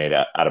you just made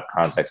out of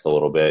context a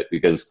little bit,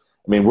 because,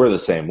 we're the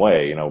same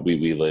way.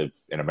 We live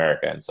in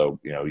America. And so,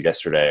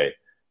 yesterday,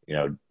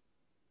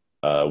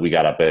 we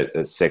got up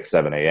at 6,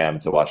 7 a.m.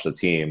 to watch the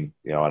team,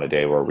 on a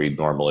day where we'd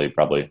normally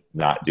probably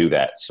not do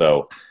that.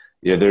 So,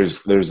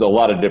 there's a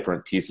lot of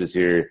different pieces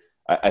here.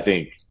 I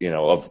think,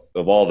 of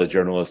all the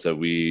journalists that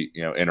we,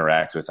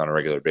 interact with on a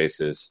regular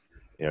basis,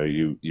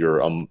 you're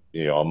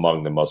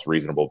among the most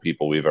reasonable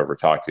people we've ever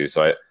talked to.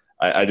 So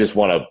I just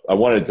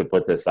wanted to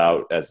put this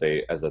out as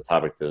a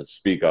topic to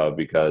speak of,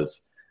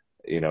 because,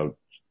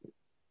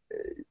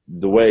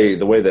 the way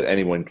that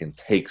anyone can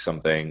take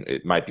something,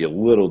 it might be a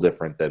little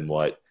different than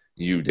what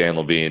you, Dan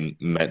Levine,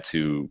 meant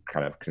to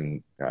kind of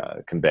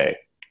convey.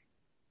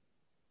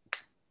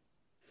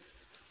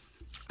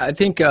 I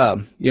think,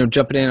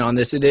 jumping in on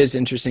this, it is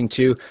interesting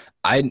too.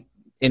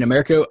 In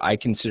America, I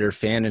consider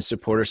fan and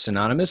supporter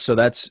synonymous. So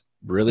that's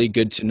really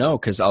good to know,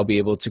 because I'll be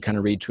able to kind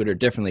of read Twitter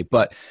differently.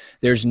 But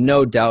there's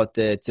no doubt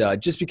that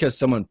just because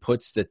someone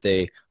puts that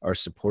they are a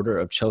supporter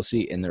of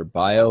Chelsea in their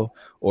bio,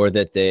 or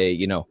that they,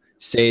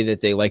 say that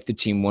they like the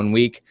team one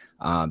week,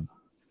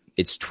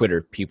 it's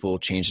Twitter. People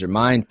change their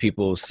mind.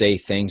 People say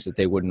things that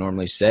they wouldn't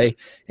normally say,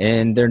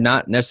 and they're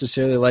not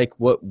necessarily like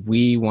what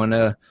we want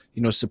to,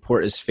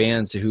 support as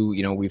fans who,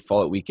 we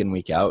follow it week in,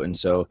 week out. And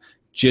so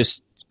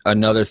just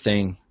another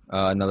thing,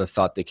 another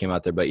thought that came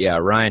out there. But yeah,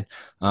 Ryan,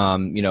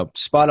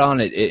 spot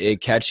on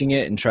it catching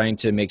it and trying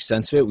to make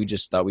sense of it. We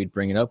just thought we'd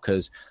bring it up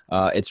because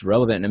it's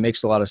relevant and it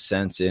makes a lot of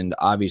sense. And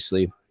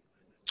obviously,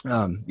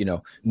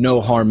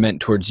 no harm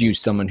meant towards you,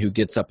 someone who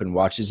gets up and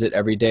watches it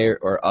every day,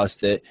 or us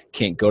that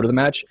can't go to the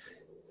match.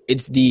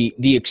 It's the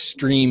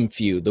extreme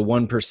few, the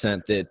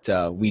 1%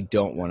 that we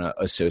don't want to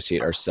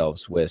associate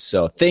ourselves with.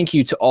 So thank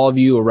you to all of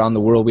you around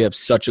the world. We have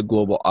such a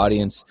global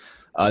audience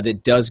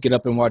that does get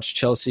up and watch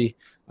Chelsea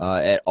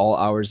at all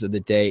hours of the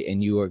day,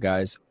 and you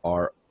guys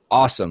are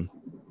awesome.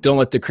 Don't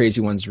let the crazy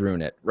ones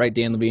ruin it. Right,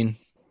 Dan Levine?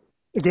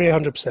 Agree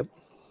 100%.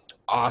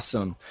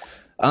 Awesome.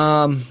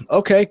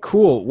 Okay,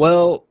 cool.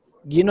 Well,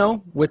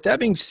 with that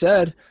being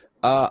said,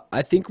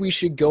 I think we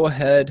should go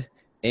ahead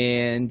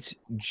and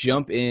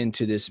jump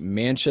into this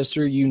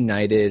Manchester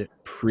United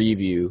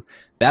preview.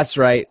 That's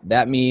right.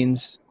 That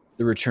means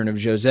the return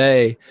of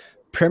Jose,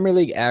 Premier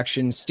League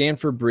action,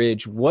 Stamford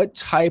Bridge. What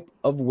type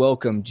of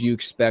welcome do you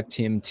expect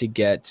him to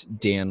get,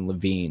 Dan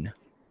Levine?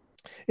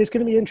 It's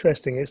going to be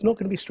interesting. It's not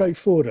going to be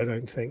straightforward, I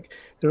don't think.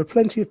 There are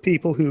plenty of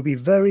people who will be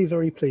very,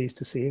 very pleased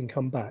to see him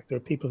come back. There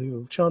are people who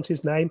will chant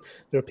his name.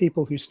 There are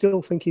people who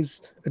still think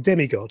he's a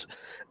demigod.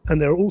 And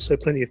there are also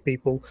plenty of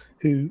people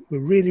who were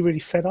really, really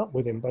fed up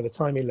with him by the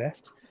time he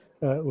left,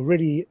 were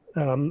really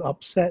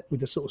upset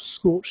with the sort of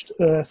scorched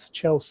earth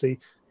Chelsea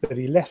that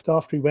he left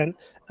after he went,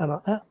 and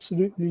are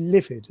absolutely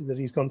livid that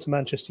he's gone to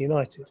Manchester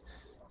United.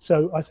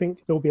 So I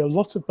think there'll be a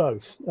lot of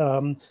both.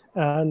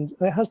 And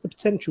it has the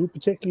potential,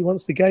 particularly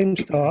once the game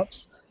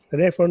starts, that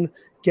everyone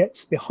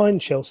gets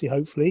behind Chelsea,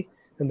 hopefully,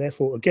 and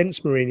therefore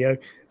against Mourinho,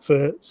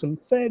 for some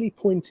fairly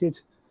pointed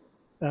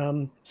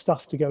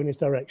stuff to go in his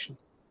direction.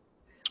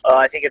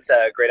 I think it's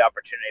a great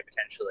opportunity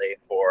potentially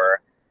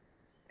for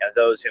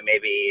those who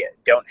maybe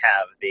don't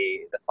have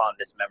the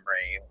fondest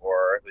memory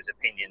or whose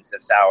opinions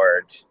have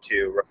soured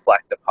to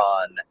reflect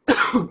upon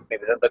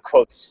maybe the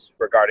quotes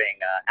regarding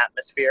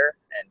atmosphere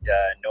and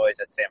noise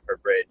at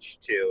Stamford Bridge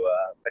to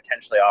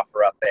potentially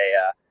offer up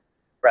a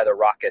rather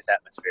raucous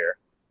atmosphere.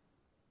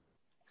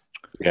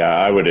 Yeah,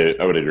 I would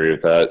agree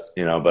with that,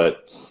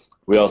 but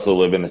we also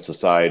live in a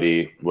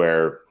society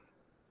where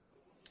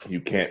you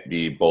can't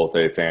be both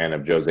a fan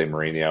of Jose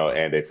Mourinho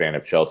and a fan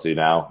of Chelsea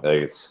now.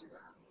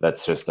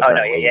 That's just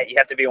the you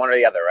have to be one or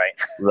the other, right?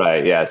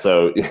 Right, yeah.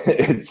 So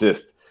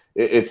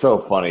it's so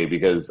funny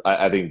because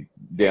I think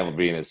Dan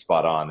Levine is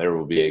spot on. There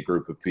will be a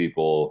group of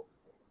people,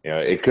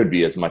 it could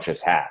be as much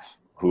as half,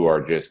 who are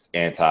just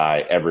anti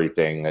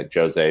everything that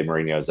Jose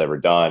Mourinho has ever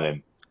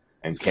done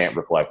and can't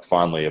reflect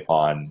fondly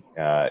upon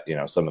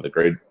some of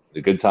the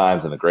good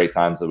times and the great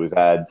times that we've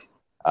had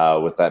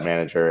with that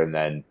manager. And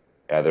then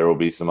there will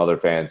be some other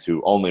fans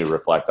who only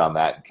reflect on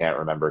that and can't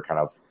remember kind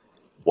of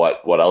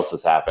what else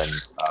has happened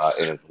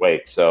in his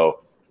wake. So,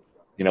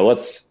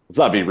 let's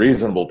not be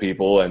reasonable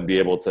people and be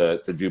able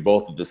to do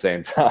both at the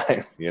same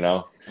time.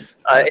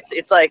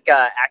 It's like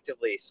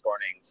actively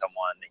scorning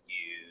someone that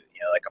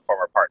you like a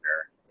former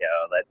partner.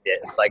 That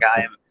it's like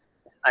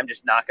I'm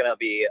just not going to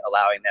be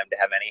allowing them to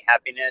have any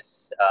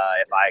happiness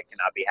if I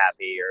cannot be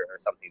happy or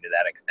something to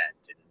that extent.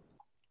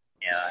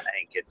 And I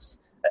think it's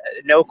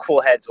no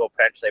cool heads will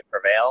potentially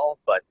prevail,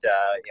 but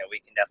we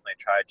can definitely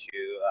try to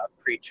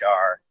preach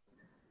our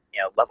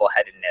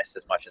level-headedness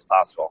as much as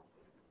possible.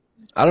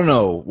 I don't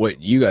know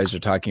what you guys are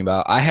talking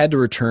about. I had to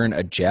return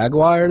a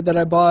Jaguar that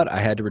I bought. I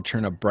had to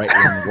return a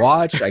Breitling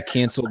watch. I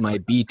canceled my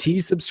BT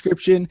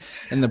subscription.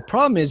 And the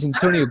problem is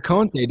Antonio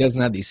Conte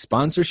doesn't have these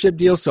sponsorship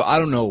deals, so I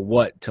don't know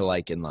what to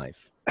like in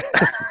life.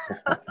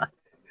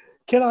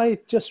 Can I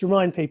just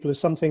remind people of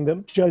something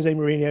that Jose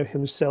Mourinho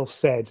himself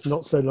said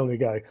not so long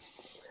ago?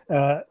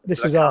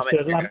 This is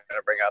after bring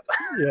up.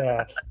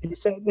 Yeah,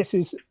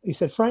 he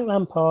said Frank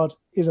Lampard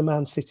is a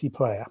Man City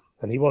player,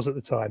 and he was at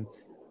the time.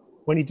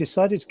 When he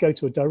decided to go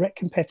to a direct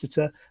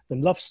competitor,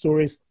 then love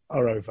stories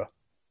are over.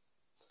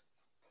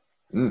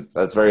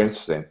 That's very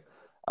interesting.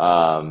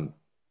 I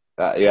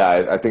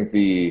think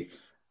the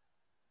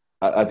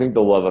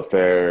love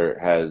affair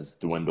has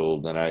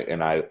dwindled,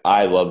 and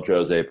I love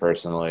Jose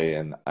personally,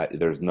 and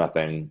there's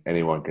nothing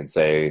anyone can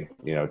say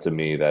to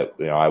me that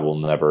I will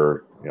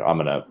never I'm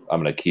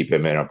gonna keep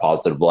him in a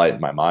positive light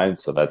in my mind.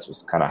 So that's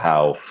just kind of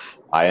how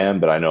I am.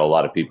 But I know a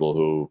lot of people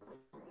who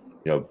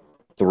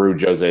through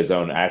Jose's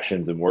own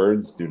actions and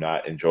words do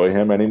not enjoy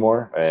him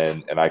anymore,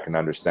 and I can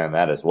understand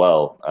that as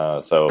well.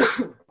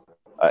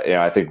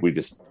 I think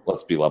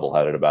let's be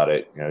level-headed about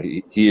it.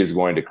 He is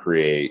going to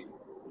create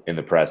in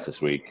the press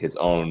this week his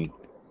own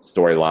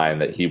storyline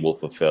that he will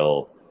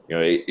fulfill.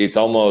 It's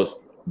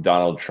almost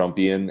Donald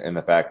Trumpian in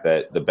the fact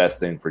that the best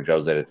thing for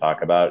Jose to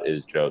talk about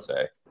is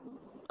Jose.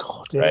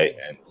 God, yeah. Right?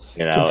 And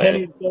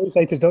comparing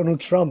Jose to Donald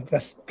Trump,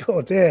 that's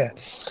God, yeah.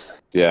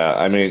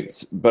 Yeah,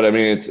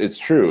 it's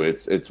true.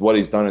 It's what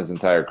he's done his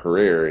entire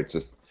career. It's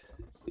just,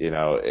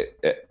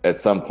 at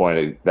some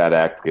point that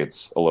act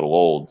gets a little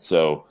old.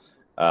 So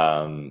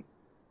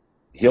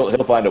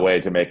he'll find a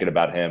way to make it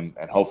about him,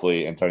 and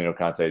hopefully Antonio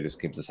Conte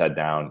just keeps his head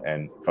down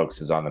and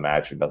focuses on the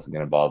match and doesn't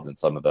get involved in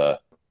some of the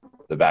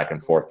back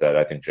and forth that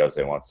I think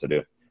Jose wants to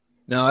do.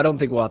 No, I don't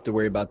think we'll have to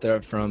worry about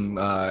that from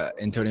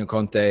Antonio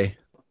Conte.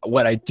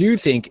 What I do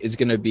think is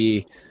going to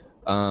be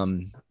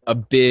a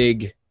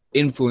big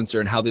influencer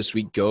in how this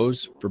week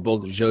goes for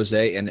both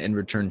Jose and in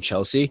return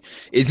Chelsea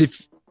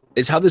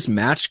is how this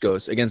match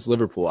goes against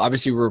Liverpool.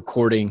 Obviously, we're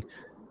recording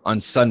on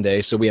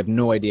Sunday, so we have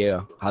no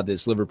idea how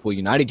this Liverpool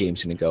United game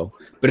is going to go.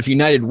 But if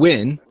United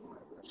win,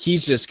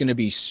 he's just going to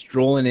be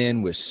strolling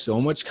in with so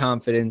much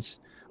confidence.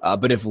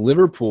 But if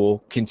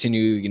Liverpool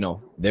continue,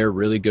 their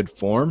really good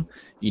form,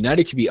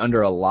 United could be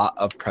under a lot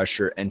of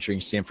pressure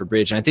entering Stamford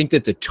Bridge. And I think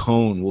that the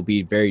tone will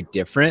be very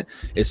different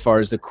as far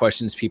as the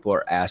questions people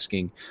are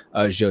asking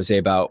Jose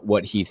about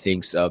what he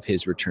thinks of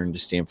his return to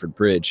Stamford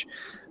Bridge.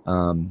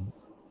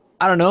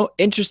 I don't know.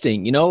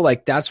 Interesting.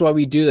 That's why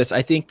we do this.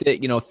 I think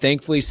that,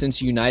 thankfully,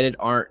 since United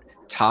aren't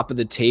top of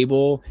the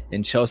table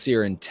and Chelsea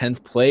are in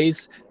 10th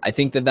place, I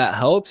think that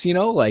helps,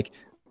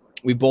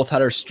 we both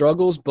had our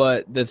struggles,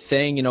 but the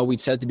thing, we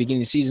said at the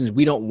beginning of the season is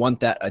we don't want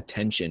that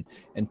attention.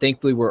 And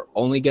thankfully, we're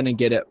only going to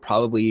get it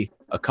probably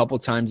a couple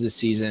times this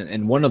season,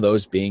 and one of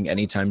those being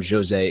anytime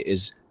Jose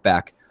is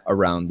back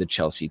around the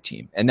Chelsea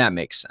team, and that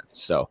makes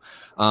sense. So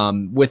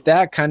with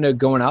that kind of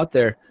going out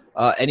there,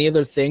 any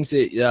other things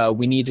that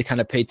we need to kind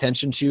of pay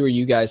attention to, or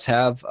you guys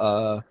have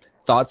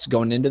thoughts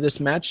going into this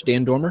match?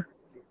 Dan Dormer?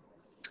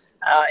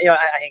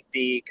 I think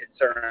the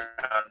concern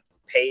on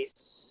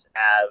pace,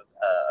 have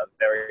a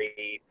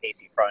very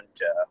pacey front,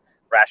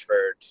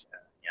 Rashford,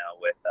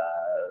 with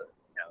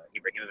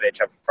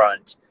Ibrahimovic up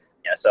front.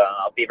 So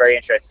I'll be very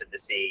interested to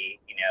see,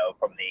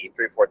 from the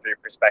 3-4-3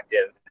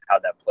 perspective, how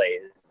that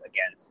plays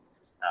against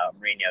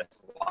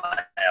Mourinho's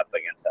lineup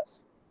against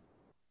us.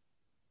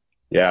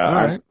 Yeah,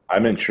 right.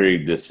 I'm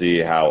intrigued to see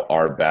how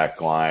our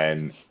back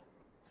line,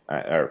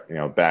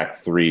 back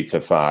 3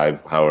 to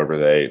 5, however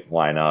they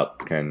line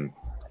up, can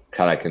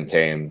kind of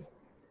contain,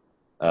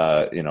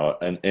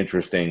 an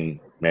interesting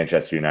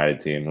Manchester United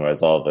team who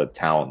has all the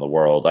talent in the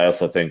world. I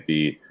also think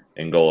the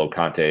N'Golo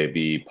Kante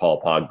v.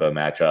 Paul Pogba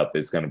matchup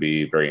is going to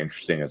be very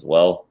interesting as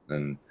well.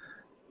 And,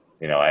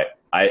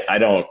 I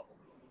don't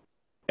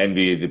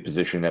envy the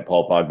position that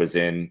Paul Pogba's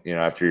in.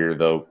 After you're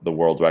the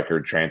world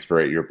record transfer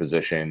at your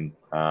position,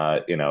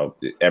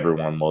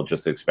 everyone will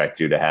just expect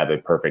you to have a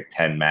perfect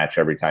 10 match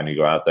every time you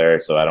go out there.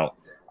 So I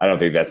don't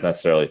think that's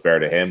necessarily fair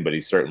to him, but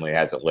he certainly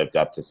hasn't lived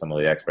up to some of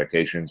the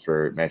expectations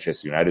for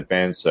Manchester United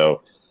fans.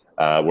 So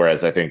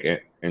whereas I think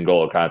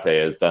N'Golo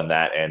Kante has done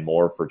that and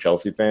more for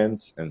Chelsea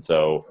fans. And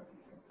so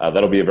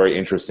that'll be a very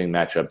interesting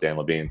matchup, Dan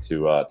Levine,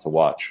 to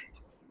watch.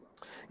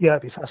 Yeah,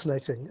 it'd be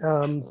fascinating.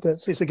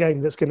 It's a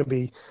game that's going to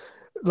be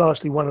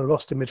largely won and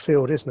lost in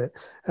midfield, isn't it?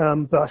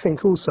 But I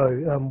think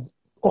also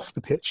off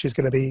the pitch is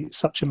going to be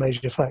such a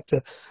major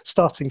factor,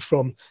 starting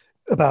from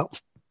about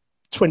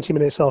 20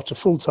 minutes after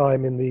full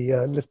time in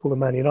the Liverpool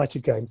and Man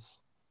United game.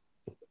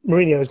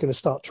 Mourinho is going to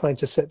start trying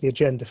to set the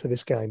agenda for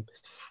this game.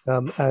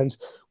 And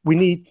we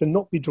need to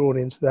not be drawn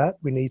into that.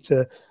 We need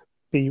to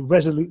be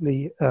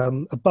resolutely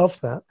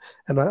above that.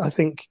 And I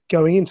think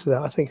going into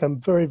that, I think I'm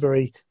very,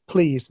 very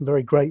pleased and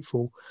very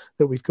grateful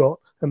that we've got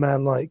a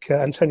man like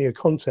Antonio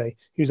Conte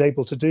who's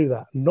able to do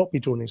that and not be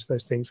drawn into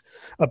those things.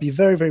 I'd be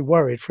very, very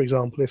worried, for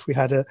example, if we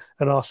had an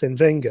Arsene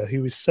Wenger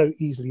who is so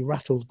easily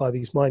rattled by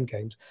these mind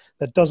games.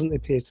 That doesn't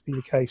appear to be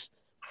the case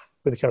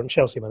with the current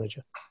Chelsea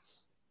manager.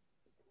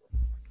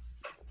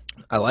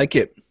 I like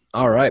it.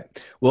 All right.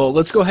 Well,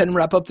 let's go ahead and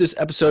wrap up this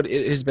episode.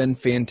 It has been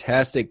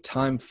fantastic.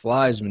 Time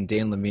flies when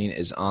Dan Levine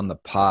is on the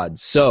pod.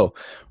 So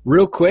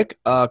real quick,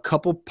 a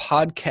couple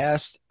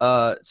podcast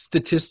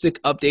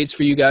statistic updates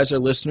for you guys, our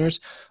listeners.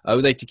 I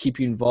would like to keep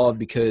you involved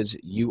because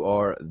you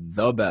are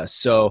the best.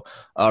 So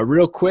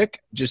real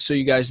quick, just so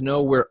you guys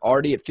know, we're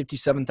already at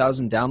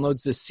 57,000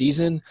 downloads this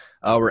season.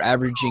 We're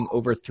averaging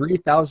over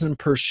 3,000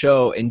 per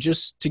show. And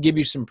just to give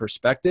you some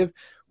perspective,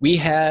 we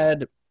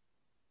had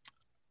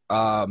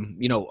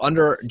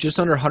under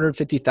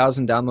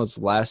 150,000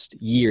 downloads last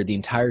year, the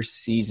entire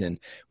season.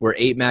 We're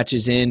 8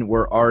 matches in.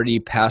 We're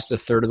already past a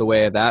third of the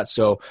way of that.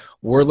 So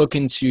we're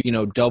looking to,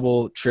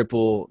 double,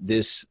 triple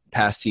this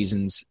past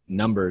season's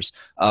numbers.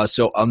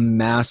 So a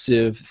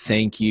massive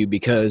thank you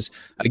because,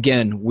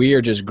 again, we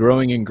are just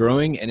growing and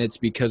growing, and it's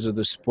because of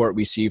the support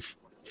we see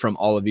from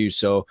all of you.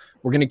 So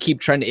we're going to keep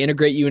trying to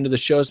integrate you into the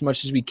show as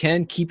much as we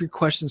can. Keep your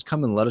questions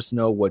coming. Let us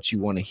know what you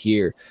want to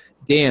hear.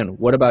 Dan,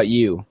 what about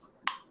you?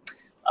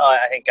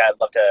 I think I'd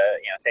love to,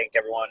 thank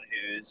everyone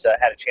who's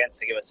had a chance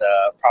to give us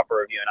a proper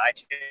review on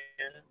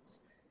iTunes.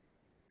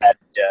 At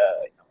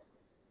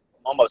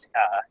almost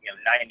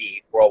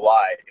 90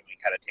 worldwide, if we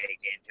kind of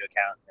take into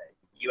account the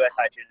U.S.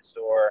 iTunes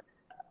Store,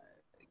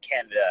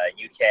 Canada,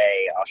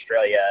 UK,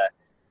 Australia,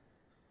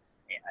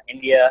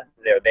 India.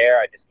 They're there.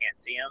 I just can't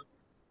see them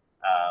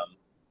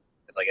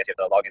because I guess you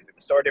have to log in through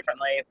the store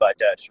differently. But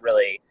just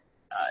really.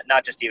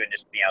 Not just even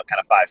just kind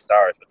of 5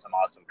 stars, but some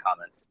awesome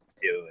comments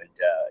too, and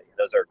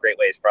those are great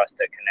ways for us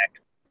to connect.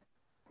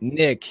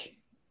 Nick,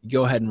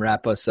 go ahead and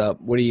wrap us up.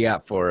 What do you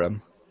got for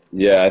him?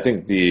 Yeah, I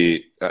think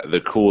the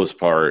coolest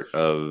part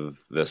of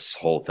this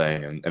whole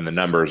thing, and the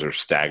numbers are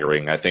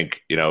staggering. I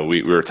think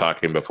we were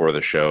talking before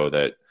the show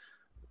that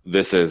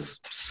this has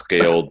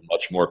scaled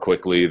much more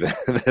quickly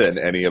than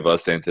any of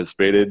us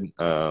anticipated,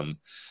 and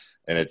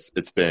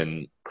it's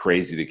been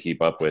crazy to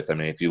keep up with. I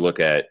mean, if you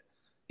look at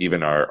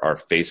even our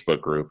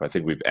Facebook group, I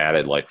think we've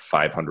added like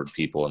 500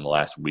 people in the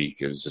last week.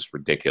 It was just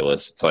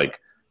ridiculous. It's like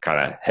kind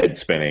of head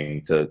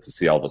spinning to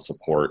see all the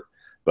support.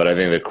 But I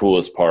think the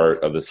coolest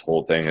part of this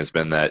whole thing has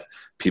been that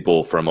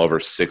people from over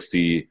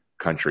 60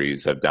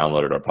 countries have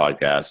downloaded our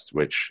podcast,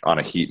 which on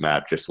a heat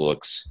map just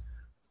looks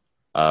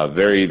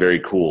very, very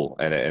cool.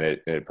 And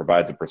it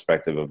provides a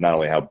perspective of not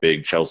only how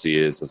big Chelsea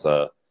is as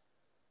a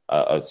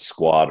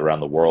squad around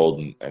the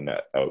world and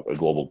a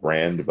global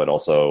brand, but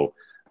also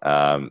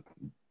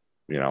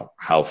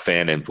how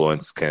fan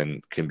influence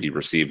can be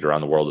received around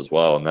the world as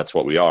well. And that's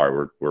what we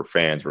are. We're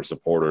fans, we're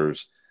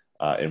supporters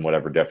in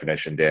whatever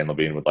definition Dan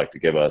Levine would like to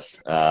give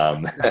us.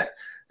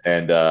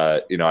 And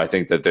I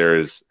think that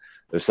there's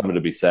something to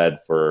be said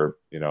for,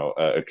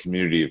 a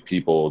community of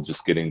people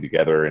just getting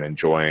together and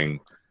enjoying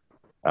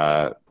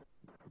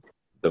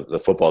the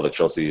football that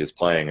Chelsea is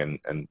playing,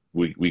 and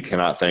we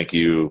cannot thank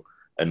you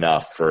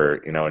enough for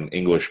an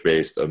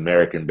English-based,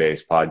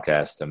 American-based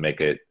podcast to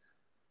make it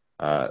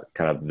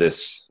kind of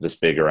this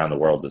big around the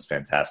world is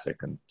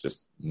fantastic, and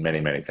just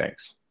many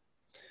thanks.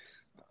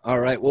 All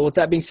right. Well, with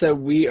that being said,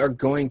 we are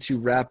going to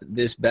wrap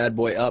this bad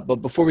boy up. But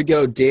before we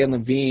go, Dan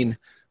Levine,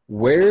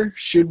 where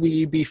should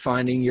we be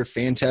finding your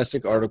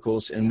fantastic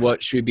articles, and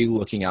what should we be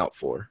looking out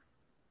for?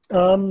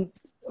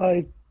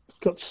 I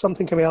got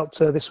something coming out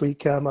this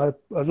week. A lot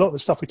of the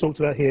stuff we talked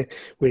about here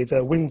with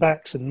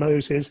wingbacks and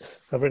Moses.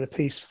 I've written a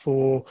piece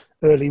for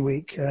early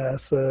week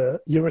for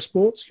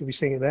Eurosports. You'll be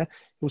seeing it there.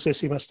 You'll also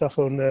see my stuff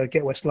on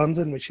Get West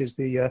London, which is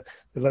the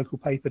local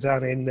paper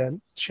down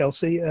in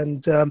Chelsea.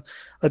 And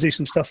I do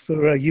some stuff for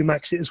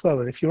UMaxit as well.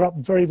 And if you're up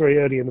very, very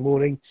early in the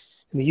morning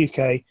in the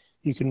UK,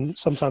 you can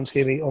sometimes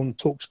hear me on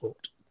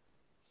TalkSport.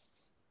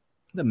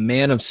 The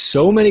man of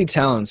so many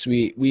talents.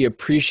 We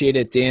appreciate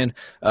it, Dan,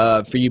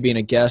 for you being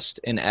a guest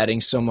and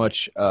adding so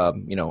much,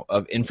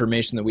 of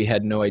information that we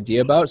had no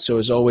idea about. So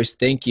as always,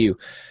 thank you.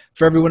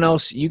 For everyone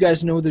else, you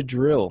guys know the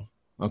drill,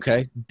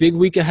 okay? Big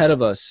week ahead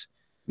of us.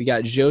 We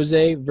got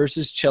Jose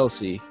versus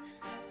Chelsea.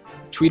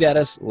 Tweet at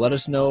us. Let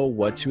us know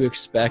what to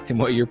expect and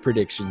what your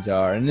predictions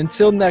are. And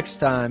until next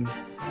time,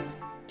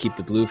 keep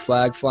the blue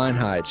flag flying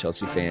high,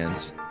 Chelsea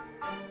fans.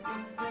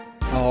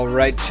 All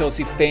right,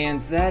 Chelsea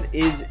fans, that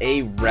is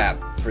a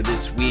wrap for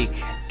this week.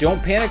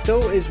 Don't panic,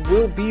 though, as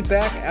we'll be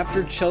back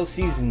after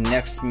Chelsea's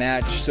next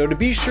match. So to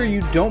be sure you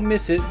don't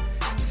miss it,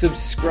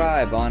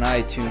 subscribe on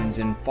iTunes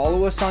and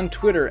follow us on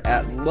Twitter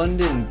at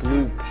London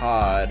Blue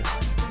Pod.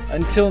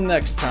 Until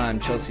next time,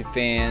 Chelsea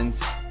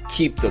fans,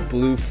 keep the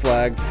blue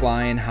flag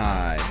flying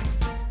high.